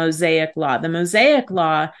to the Mosaic law. The Mosaic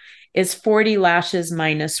law is 40 lashes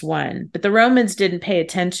minus one, but the Romans didn't pay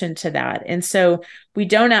attention to that. And so we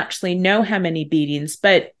don't actually know how many beatings,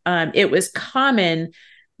 but it was common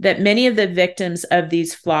that many of the victims of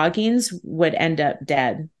these floggings would end up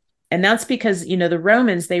dead. And that's because, the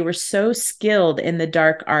Romans, they were so skilled in the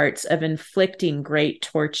dark arts of inflicting great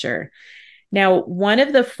torture. Now, one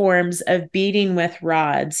of the forms of beating with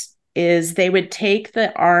rods is they would take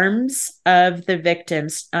the arms of the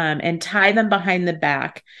victims and tie them behind the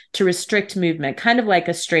back to restrict movement, kind of like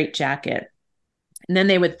a straitjacket. And then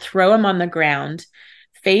they would throw them on the ground,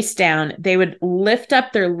 face down. They would lift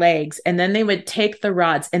up their legs, and then they would take the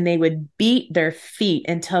rods and they would beat their feet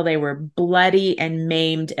until they were bloody and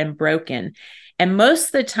maimed and broken. And most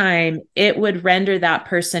of the time, it would render that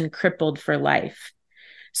person crippled for life.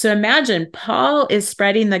 So imagine Paul is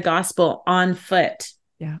spreading the gospel on foot.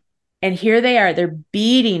 Yeah. And here they are, they're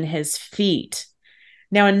beating his feet.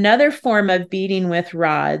 Now, another form of beating with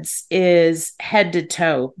rods is head to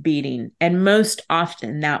toe beating. And most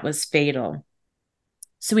often that was fatal.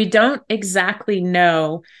 So we don't exactly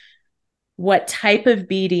know what type of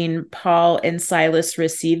beating Paul and Silas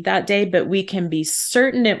received that day, but we can be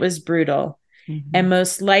certain it was brutal. Mm-hmm. And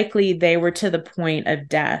most likely they were to the point of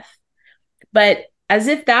death. But as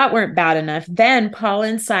if that weren't bad enough, then Paul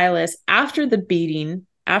and Silas, after the beating,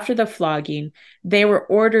 after the flogging, they were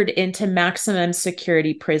ordered into maximum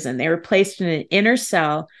security prison. They were placed in an inner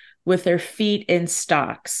cell with their feet in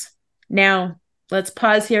stocks. Now, let's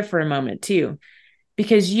pause here for a moment too,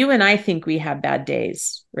 because you and I think we have bad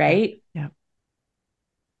days, right? Yeah.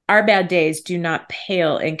 Our bad days do not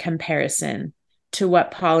pale in comparison to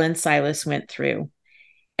what Paul and Silas went through.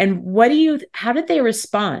 And how did they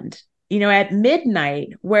respond? At midnight,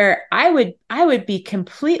 where I would be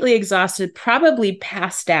completely exhausted, probably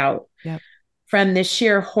passed out from the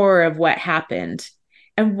sheer horror of what happened.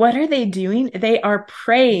 And what are they doing? They are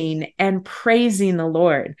praying and praising the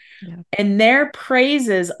Lord. Yeah. And their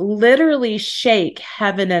praises literally shake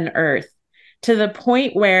heaven and earth to the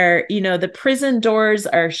point where, the prison doors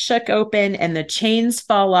are shook open and the chains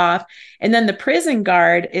fall off. And then the prison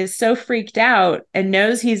guard is so freaked out and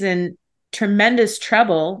knows he's in tremendous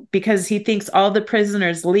trouble because he thinks all the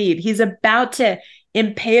prisoners leave. He's about to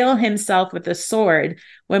impale himself with a sword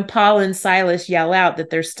when Paul and Silas yell out that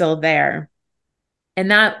they're still there. And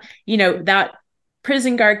that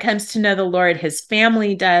prison guard comes to know the Lord, his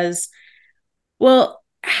family does. Well,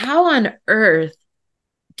 how on earth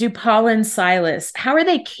do Paul and Silas, how are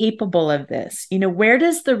they capable of this? Where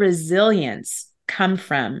does the resilience come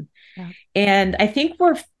from? Yeah. And I think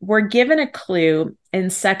we're given a clue in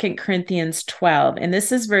 2 Corinthians 12, and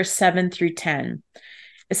this is verse 7 through 10.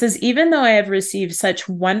 It says, even though I have received such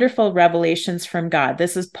wonderful revelations from God,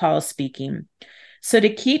 this is Paul speaking. So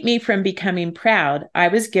to keep me from becoming proud, I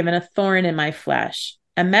was given a thorn in my flesh,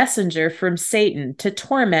 a messenger from Satan to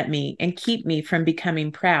torment me and keep me from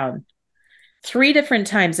becoming proud. 3 different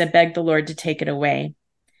times I begged the Lord to take it away.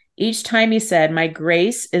 Each time he said, my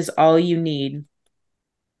grace is all you need.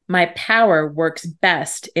 My power works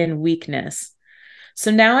best in weakness.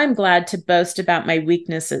 So now I'm glad to boast about my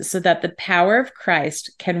weaknesses so that the power of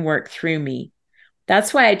Christ can work through me.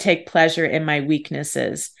 That's why I take pleasure in my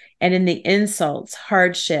weaknesses and in the insults,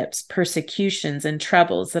 hardships, persecutions, and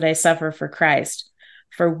troubles that I suffer for Christ.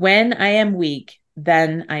 For when I am weak,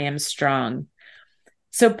 then I am strong.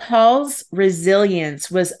 So Paul's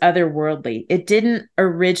resilience was otherworldly. It didn't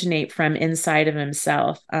originate from inside of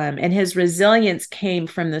himself. And his resilience came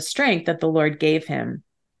from the strength that the Lord gave him.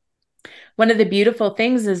 One of the beautiful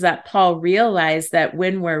things is that Paul realized that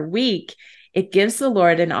when we're weak, it gives the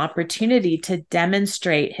Lord an opportunity to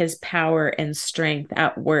demonstrate his power and strength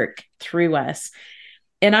at work through us.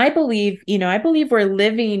 And I believe we're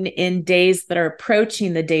living in days that are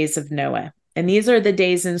approaching the days of Noah. And these are the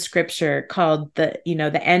days in scripture called the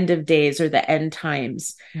end of days or the end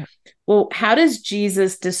times. Yeah. Well, how does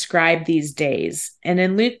Jesus describe these days? And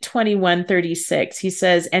in Luke 21:36, he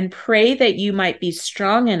says, and pray that you might be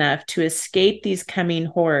strong enough to escape these coming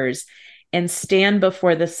horrors and stand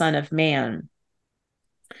before the Son of Man.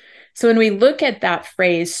 So when we look at that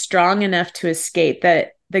phrase, strong enough to escape,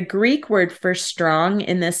 that the Greek word for strong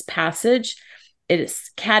in this passage, it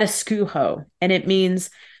is kataskuho, and it means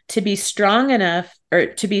to be strong enough, or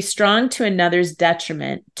to be strong to another's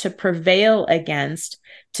detriment, to prevail against,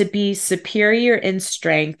 to be superior in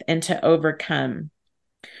strength, and to overcome.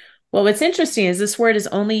 Well, what's interesting is this word is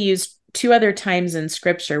only used 2 other times in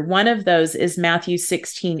scripture. One of those is Matthew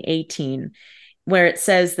 16:18, where it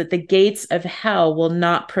says that the gates of hell will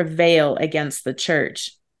not prevail against the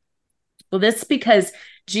church. Well, this is because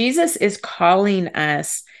Jesus is calling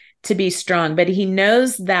us to be strong, but he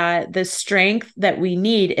knows that the strength that we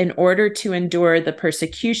need in order to endure the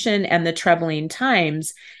persecution and the troubling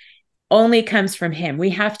times only comes from him.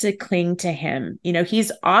 We have to cling to him. You know,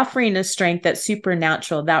 he's offering a strength that's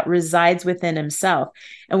supernatural, that resides within himself.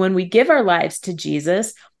 And when we give our lives to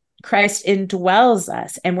Jesus, Christ indwells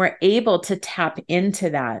us, and we're able to tap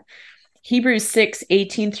into that. Hebrews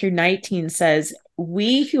 6:18-19 says,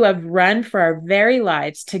 "We who have run for our very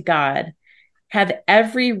lives to God have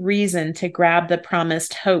every reason to grab the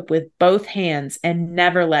promised hope with both hands and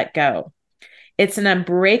never let go. It's an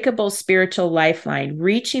unbreakable spiritual lifeline,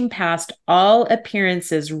 reaching past all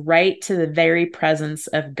appearances right to the very presence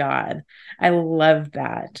of God." I love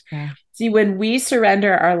that. Yeah. See, when we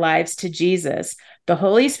surrender our lives to Jesus, the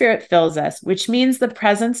Holy Spirit fills us, which means the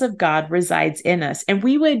presence of God resides in us. And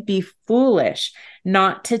we would be foolish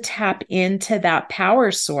not to tap into that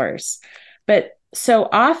power source. But so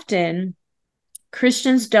often,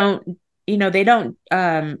 Christians don't, they don't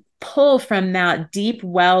pull from that deep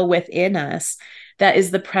well within us that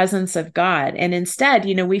is the presence of God. And instead,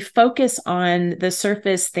 we focus on the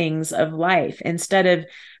surface things of life instead of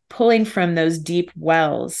pulling from those deep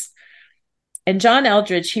wells. And John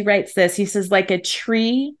Eldredge, he writes this, he says, like a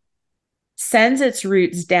tree sends its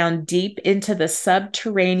roots down deep into the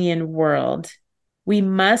subterranean world, we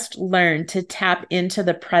must learn to tap into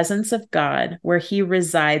the presence of God where he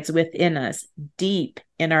resides within us, deep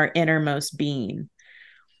in our innermost being.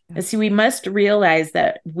 And so we must realize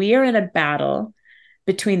that we are in a battle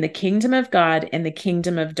between the kingdom of God and the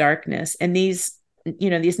kingdom of darkness. And these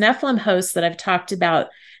Nephilim hosts that I've talked about,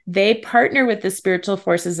 they partner with the spiritual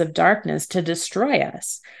forces of darkness to destroy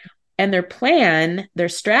us. And their plan, their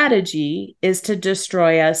strategy is to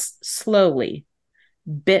destroy us slowly,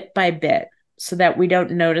 bit by bit, so that we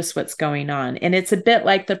don't notice what's going on. And it's a bit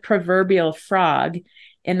like the proverbial frog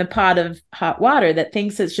in the pot of hot water that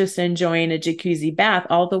thinks it's just enjoying a jacuzzi bath,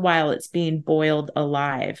 all the while it's being boiled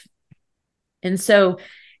alive. And so,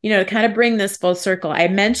 to kind of bring this full circle, I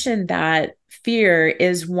mentioned that fear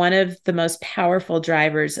is one of the most powerful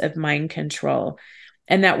drivers of mind control,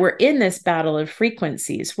 and that we're in this battle of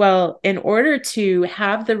frequencies. Well, in order to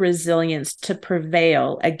have the resilience to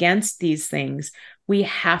prevail against these things, we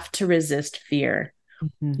have to resist fear.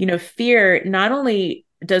 Mm-hmm. Fear, not only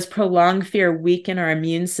does prolonged fear weaken our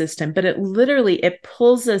immune system, but it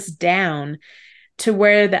pulls us down to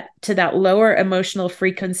that lower emotional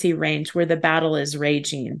frequency range where the battle is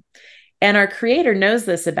raging. And our Creator knows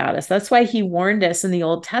this about us. That's why he warned us in the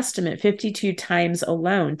Old Testament 52 times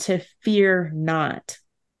alone to fear not.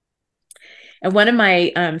 And one of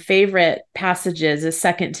my favorite passages is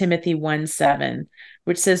 2 Timothy 1:7,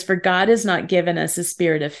 which says, "For God has not given us a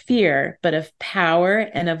spirit of fear, but of power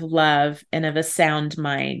and of love and of a sound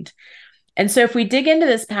mind." And so if we dig into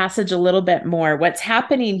this passage a little bit more, what's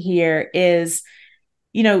happening here is,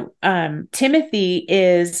 Paul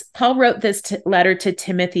wrote this letter to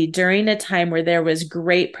Timothy during a time where there was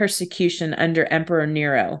great persecution under Emperor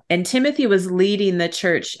Nero. And Timothy was leading the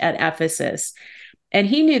church at Ephesus. And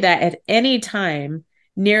he knew that at any time,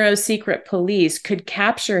 Nero's secret police could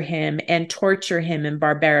capture him and torture him in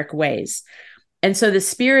barbaric ways. And so the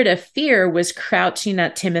spirit of fear was crouching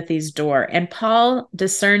at Timothy's door. And Paul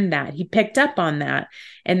discerned that. He picked up on that.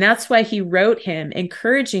 And that's why he wrote him,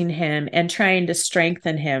 encouraging him and trying to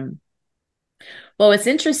strengthen him. Well, what's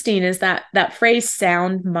interesting is that phrase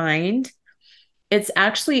sound mind, it's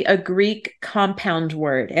actually a Greek compound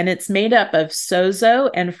word, and it's made up of sozo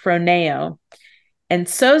and phroneo. And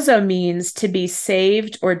sozo means to be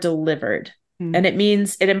saved or delivered. And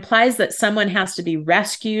it implies that someone has to be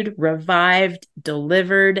rescued, revived,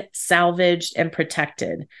 delivered, salvaged, and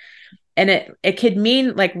protected. And it could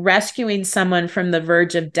mean like rescuing someone from the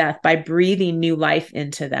verge of death by breathing new life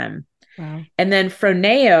into them. Wow. And then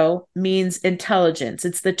phroneo means intelligence.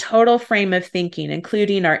 It's the total frame of thinking,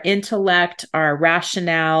 including our intellect, our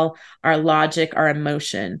rationale, our logic, our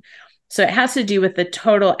emotion. So it has to do with the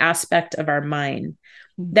total aspect of our mind.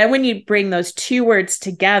 Then when you bring those two words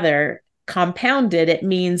together, compounded, it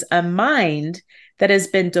means a mind that has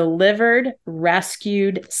been delivered,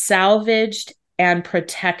 rescued, salvaged, and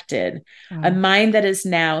protected. A mind that is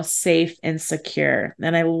now safe and secure.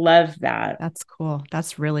 And I love that. That's cool.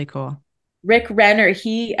 That's really cool. Rick Renner,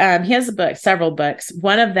 he has a book, several books.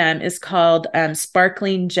 One of them is called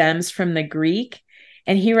Sparkling Gems from the Greek.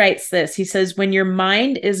 And he writes this. He says, when your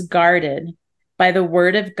mind is guarded by the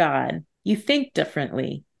word of God, you think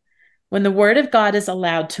differently. When the word of God is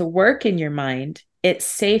allowed to work in your mind, it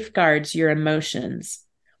safeguards your emotions.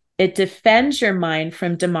 It defends your mind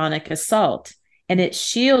from demonic assault, and it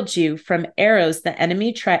shields you from arrows the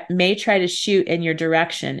enemy may try to shoot in your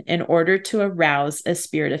direction in order to arouse a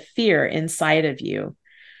spirit of fear inside of you.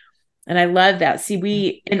 And I love that.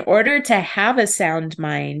 See, in order to have a sound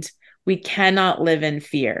mind, we cannot live in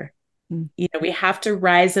fear. We have to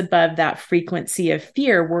rise above that frequency of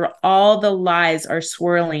fear where all the lies are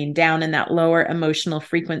swirling down in that lower emotional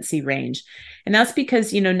frequency range. And that's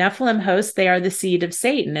because, Nephilim hosts, they are the seed of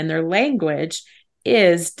Satan, and their language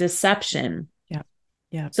is deception.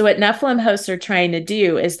 Yeah. So what Nephilim hosts are trying to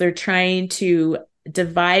do is they're trying to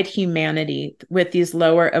divide humanity with these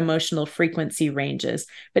lower emotional frequency ranges.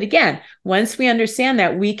 But again, once we understand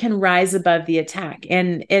that, we can rise above the attack.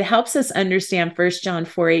 And it helps us understand 1 John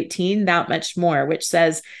 4:18 that much more, which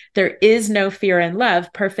says, there is no fear in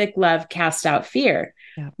love. Perfect love casts out fear.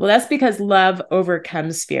 Yeah. Well, that's because love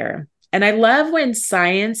overcomes fear. And I love when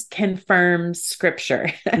science confirms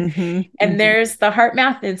scripture. And there's the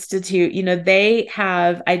HeartMath Institute, they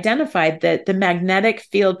have identified that the magnetic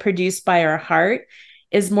field produced by our heart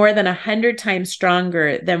is more than 100 times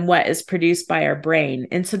stronger than what is produced by our brain.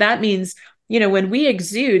 And so that means, when we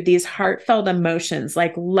exude these heartfelt emotions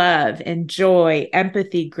like love and joy,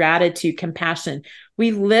 empathy, gratitude, compassion,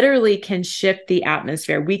 we literally can shift the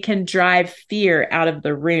atmosphere. We can drive fear out of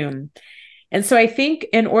the room. And so I think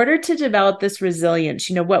in order to develop this resilience,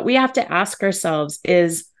 what we have to ask ourselves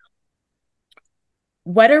is,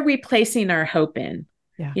 what are we placing our hope in?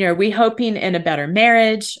 Yeah. Are we hoping in a better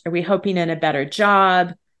marriage? Are we hoping in a better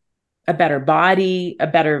job, a better body, a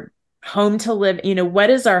better home to live? What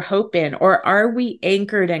is our hope in? Or are we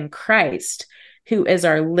anchored in Christ, who is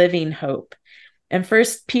our living hope? In 1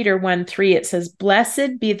 Peter 1:3, it says,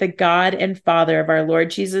 blessed be the God and Father of our Lord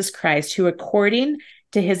Jesus Christ, who according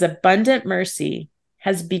to his abundant mercy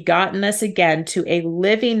has begotten us again to a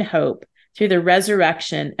living hope through the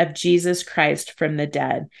resurrection of Jesus Christ from the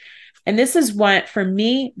dead. And this is what, for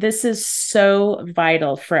me, this is so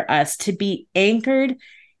vital for us to be anchored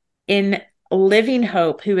in living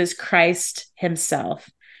hope, who is Christ himself.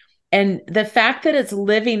 And the fact that it's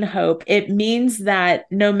living hope, it means that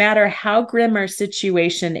no matter how grim our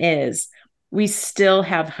situation is, we still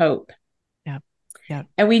have hope. Yeah.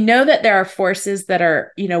 And we know that there are forces that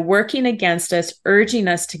are, working against us, urging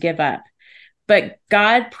us to give up. But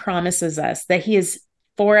God promises us that he is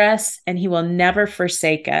for us and he will never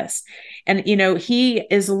forsake us. And, he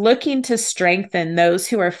is looking to strengthen those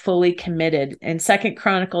who are fully committed. In 2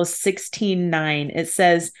 Chronicles 16:9, it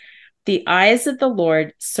says, the eyes of the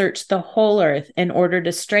Lord search the whole earth in order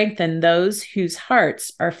to strengthen those whose hearts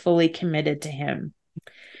are fully committed to him.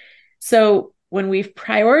 So when we've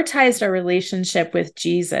prioritized our relationship with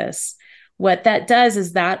Jesus, what that does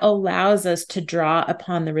is that allows us to draw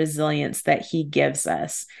upon the resilience that he gives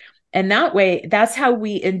us. And that way, that's how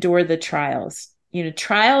we endure the trials.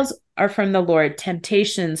 Trials are from the Lord.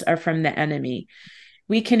 Temptations are from the enemy.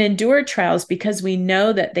 We can endure trials because we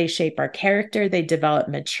know that they shape our character. They develop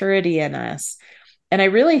maturity in us. And I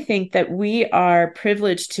really think that we are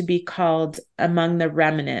privileged to be called among the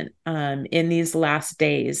remnant in these last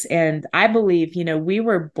days. And I believe, we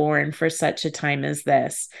were born for such a time as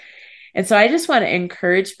this. And so I just want to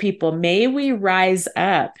encourage people, may we rise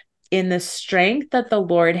up in the strength that the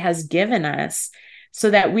Lord has given us so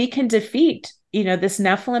that we can defeat, this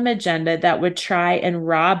Nephilim agenda that would try and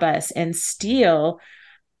rob us and steal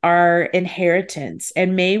our inheritance.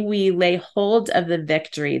 And may we lay hold of the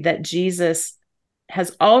victory that Jesus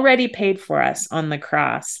has already paid for us on the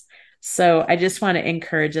cross. So I just want to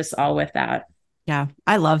encourage us all with that. Yeah,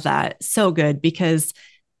 I love that. So good, because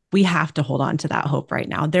we have to hold on to that hope right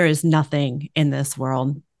now. There is nothing in this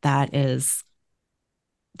world that's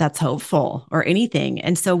hopeful or anything.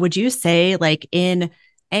 And so would you say, like, in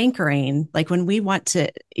anchoring, like when we want to,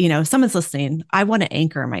 someone's listening, I want to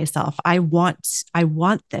anchor myself. I want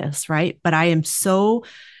this, right? But I am so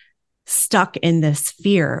stuck in this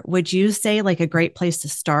fear. Would you say, like, a great place to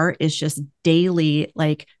start is just daily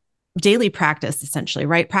practice, essentially,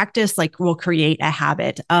 right? Practice, like, will create a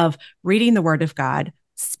habit of reading the word of God,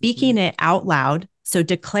 speaking it out loud. So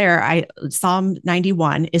declare, Psalm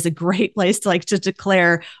 91 is a great place to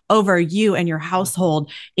declare over you and your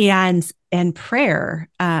household, and and prayer.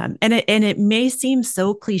 And it may seem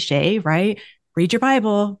so cliche, right? Read your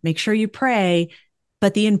Bible, make sure you pray,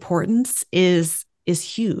 but the importance is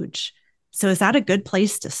huge. So is that a good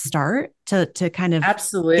place to start to kind of get out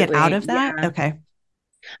Absolutely. of that? Yeah. Okay.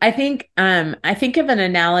 I think of an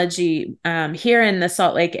analogy here in the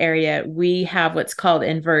Salt Lake area. We have what's called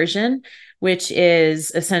inversion, which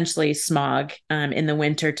is essentially smog in the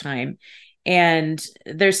winter time. And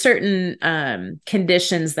there's certain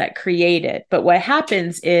conditions that create it. But what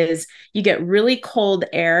happens is you get really cold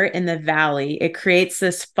air in the valley. It creates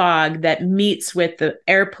this fog that meets with the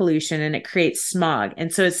air pollution and it creates smog.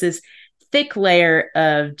 And so it's this thick layer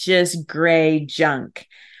of just gray junk,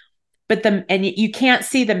 but you can't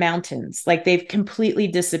see the mountains, like they've completely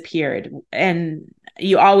disappeared. And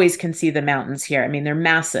you always can see the mountains here. I mean, they're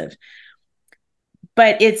massive,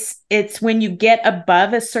 but it's when you get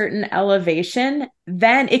above a certain elevation,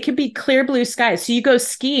 then it could be clear blue skies. So you go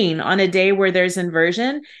skiing on a day where there's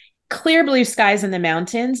inversion, clear blue skies in the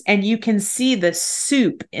mountains, and you can see the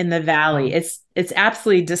soup in the valley. It's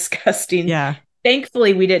absolutely disgusting. Yeah.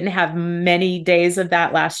 Thankfully, we didn't have many days of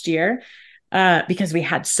that last year because we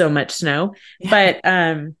had so much snow. Yeah.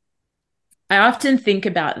 But I often think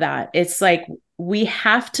about that. It's like we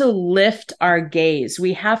have to lift our gaze.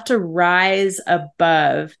 We have to rise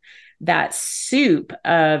above that soup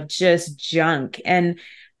of just junk. And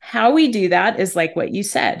how we do that is like what you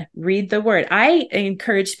said, read the word. I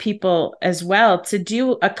encourage people as well to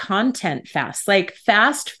do a content fast, like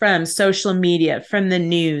fast from social media, from the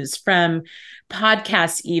news, from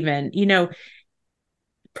podcasts, even,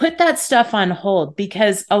 put that stuff on hold,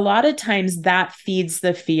 because a lot of times that feeds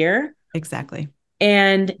the fear. Exactly.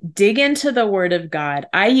 And dig into the word of God.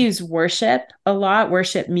 I use worship a lot,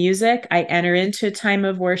 worship music. I enter into a time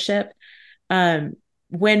of worship.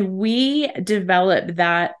 When we develop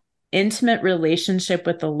that intimate relationship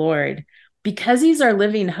with the Lord, because he's our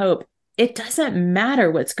living hope, it doesn't matter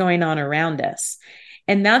what's going on around us.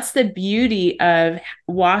 And that's the beauty of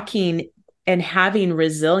walking and having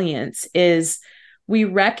resilience, is we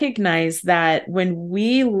recognize that when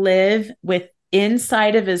we live with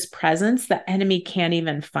inside of his presence, the enemy can't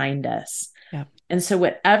even find us. Yep. And so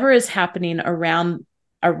whatever is happening around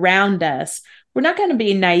us, we're not going to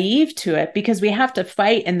be naive to it, because we have to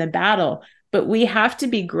fight in the battle, but we have to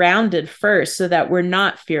be grounded first so that we're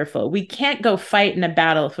not fearful. We can't go fight in a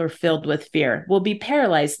battle if we're filled with fear. We'll be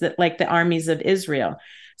paralyzed like the armies of Israel.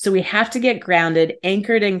 So we have to get grounded,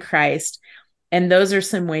 anchored in Christ. And those are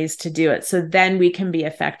some ways to do it. So then we can be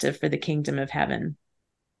effective for the kingdom of heaven.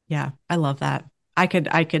 Yeah, I love that. I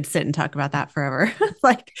could sit and talk about that forever.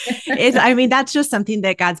 I mean, that's just something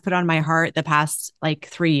that God's put on my heart the past like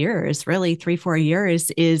 3 years, really 3-4 years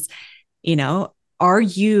is, are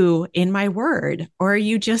you in my word, or are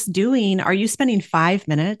you spending 5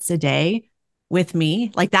 minutes a day with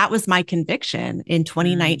me? Like that was my conviction in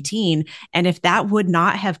 2019. And if that would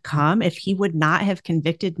not have come, if he would not have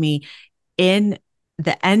convicted me in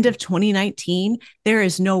the end of 2019, there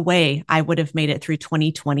is no way I would have made it through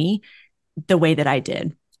 2020 the way that I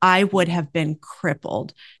did. I would have been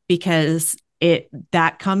crippled, because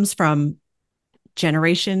that comes from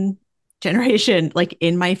generation, like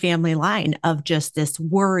in my family line, of just this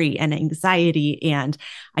worry and anxiety, and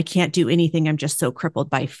I can't do anything. I'm just so crippled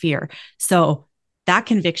by fear. So that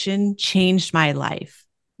conviction changed my life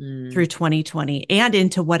through 2020 and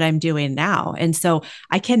into what I'm doing now. And so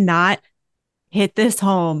I cannot hit this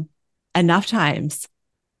home enough times.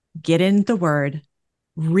 Get in the word,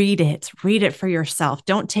 read it for yourself.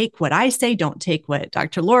 Don't take what I say. Don't take what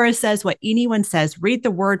Dr. Laura says, what anyone says. Read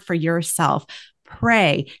the word for yourself.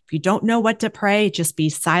 Pray. If you don't know what to pray, just be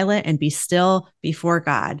silent and be still before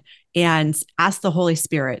God and ask the Holy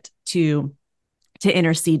Spirit to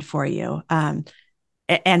intercede for you.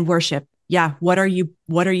 And worship. Yeah. What are you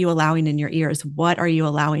allowing in your ears? What are you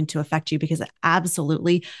allowing to affect you? Because it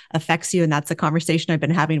absolutely affects you. And that's a conversation I've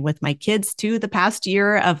been having with my kids too the past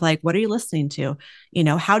year, of like, what are you listening to?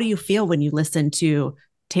 How do you feel when you listen to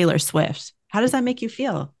Taylor Swift? How does that make you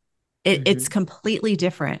feel? It's completely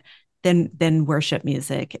different than worship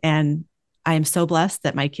music. And I am so blessed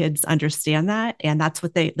that my kids understand that. And that's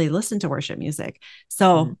what they listen to, worship music.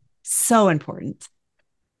 So important.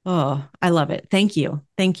 Oh, I love it. Thank you.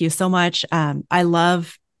 Thank you so much. I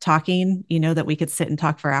love talking, that we could sit and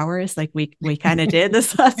talk for hours like we kind of did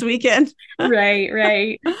this last weekend.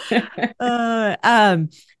 Right.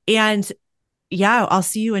 And yeah, I'll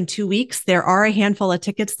see you in 2 weeks. There are a handful of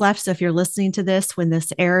tickets left. So if you're listening to this when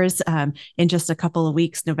this airs in just a couple of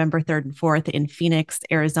weeks, November 3rd and 4th in Phoenix,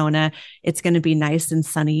 Arizona, it's going to be nice and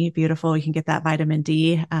sunny, beautiful. You can get that vitamin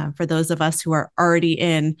D for those of us who are already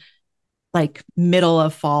in like middle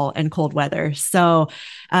of fall and cold weather. So,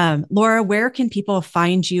 Laura, where can people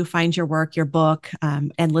find you, find your work, your book,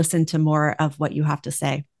 and listen to more of what you have to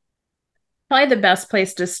say? Probably the best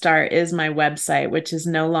place to start is my website, which is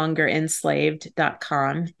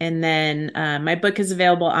nolongerenslaved.com. And then my book is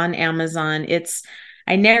available on Amazon.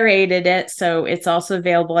 I narrated it, so it's also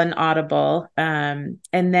available in Audible. And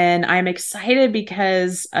then I'm excited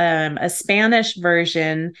because a Spanish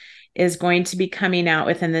version is going to be coming out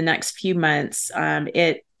within the next few months.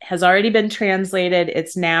 It has already been translated.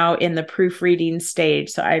 It's now in the proofreading stage.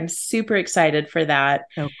 So I'm super excited for that.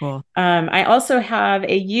 So cool. I also have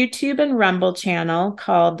a YouTube and Rumble channel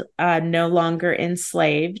called No Longer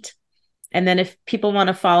Enslaved. And then if people want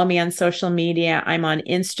to follow me on social media, I'm on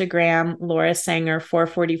Instagram, Laura Sanger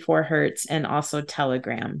 444 Hertz, and also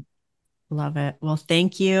Telegram. Love it. Well,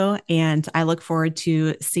 thank you. And I look forward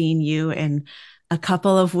to seeing you in a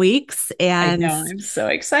couple of weeks. And I know, I'm so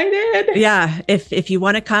excited. Yeah. If you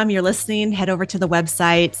want to come, you're listening, head over to the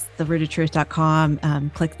website, therootoftruth.com,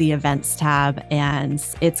 click the events tab, and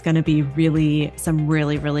it's going to be some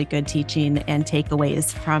really good teaching and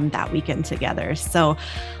takeaways from that weekend together. So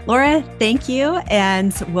Laura, thank you.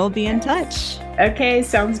 And we'll be in touch. Okay.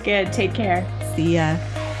 Sounds good. Take care. See ya.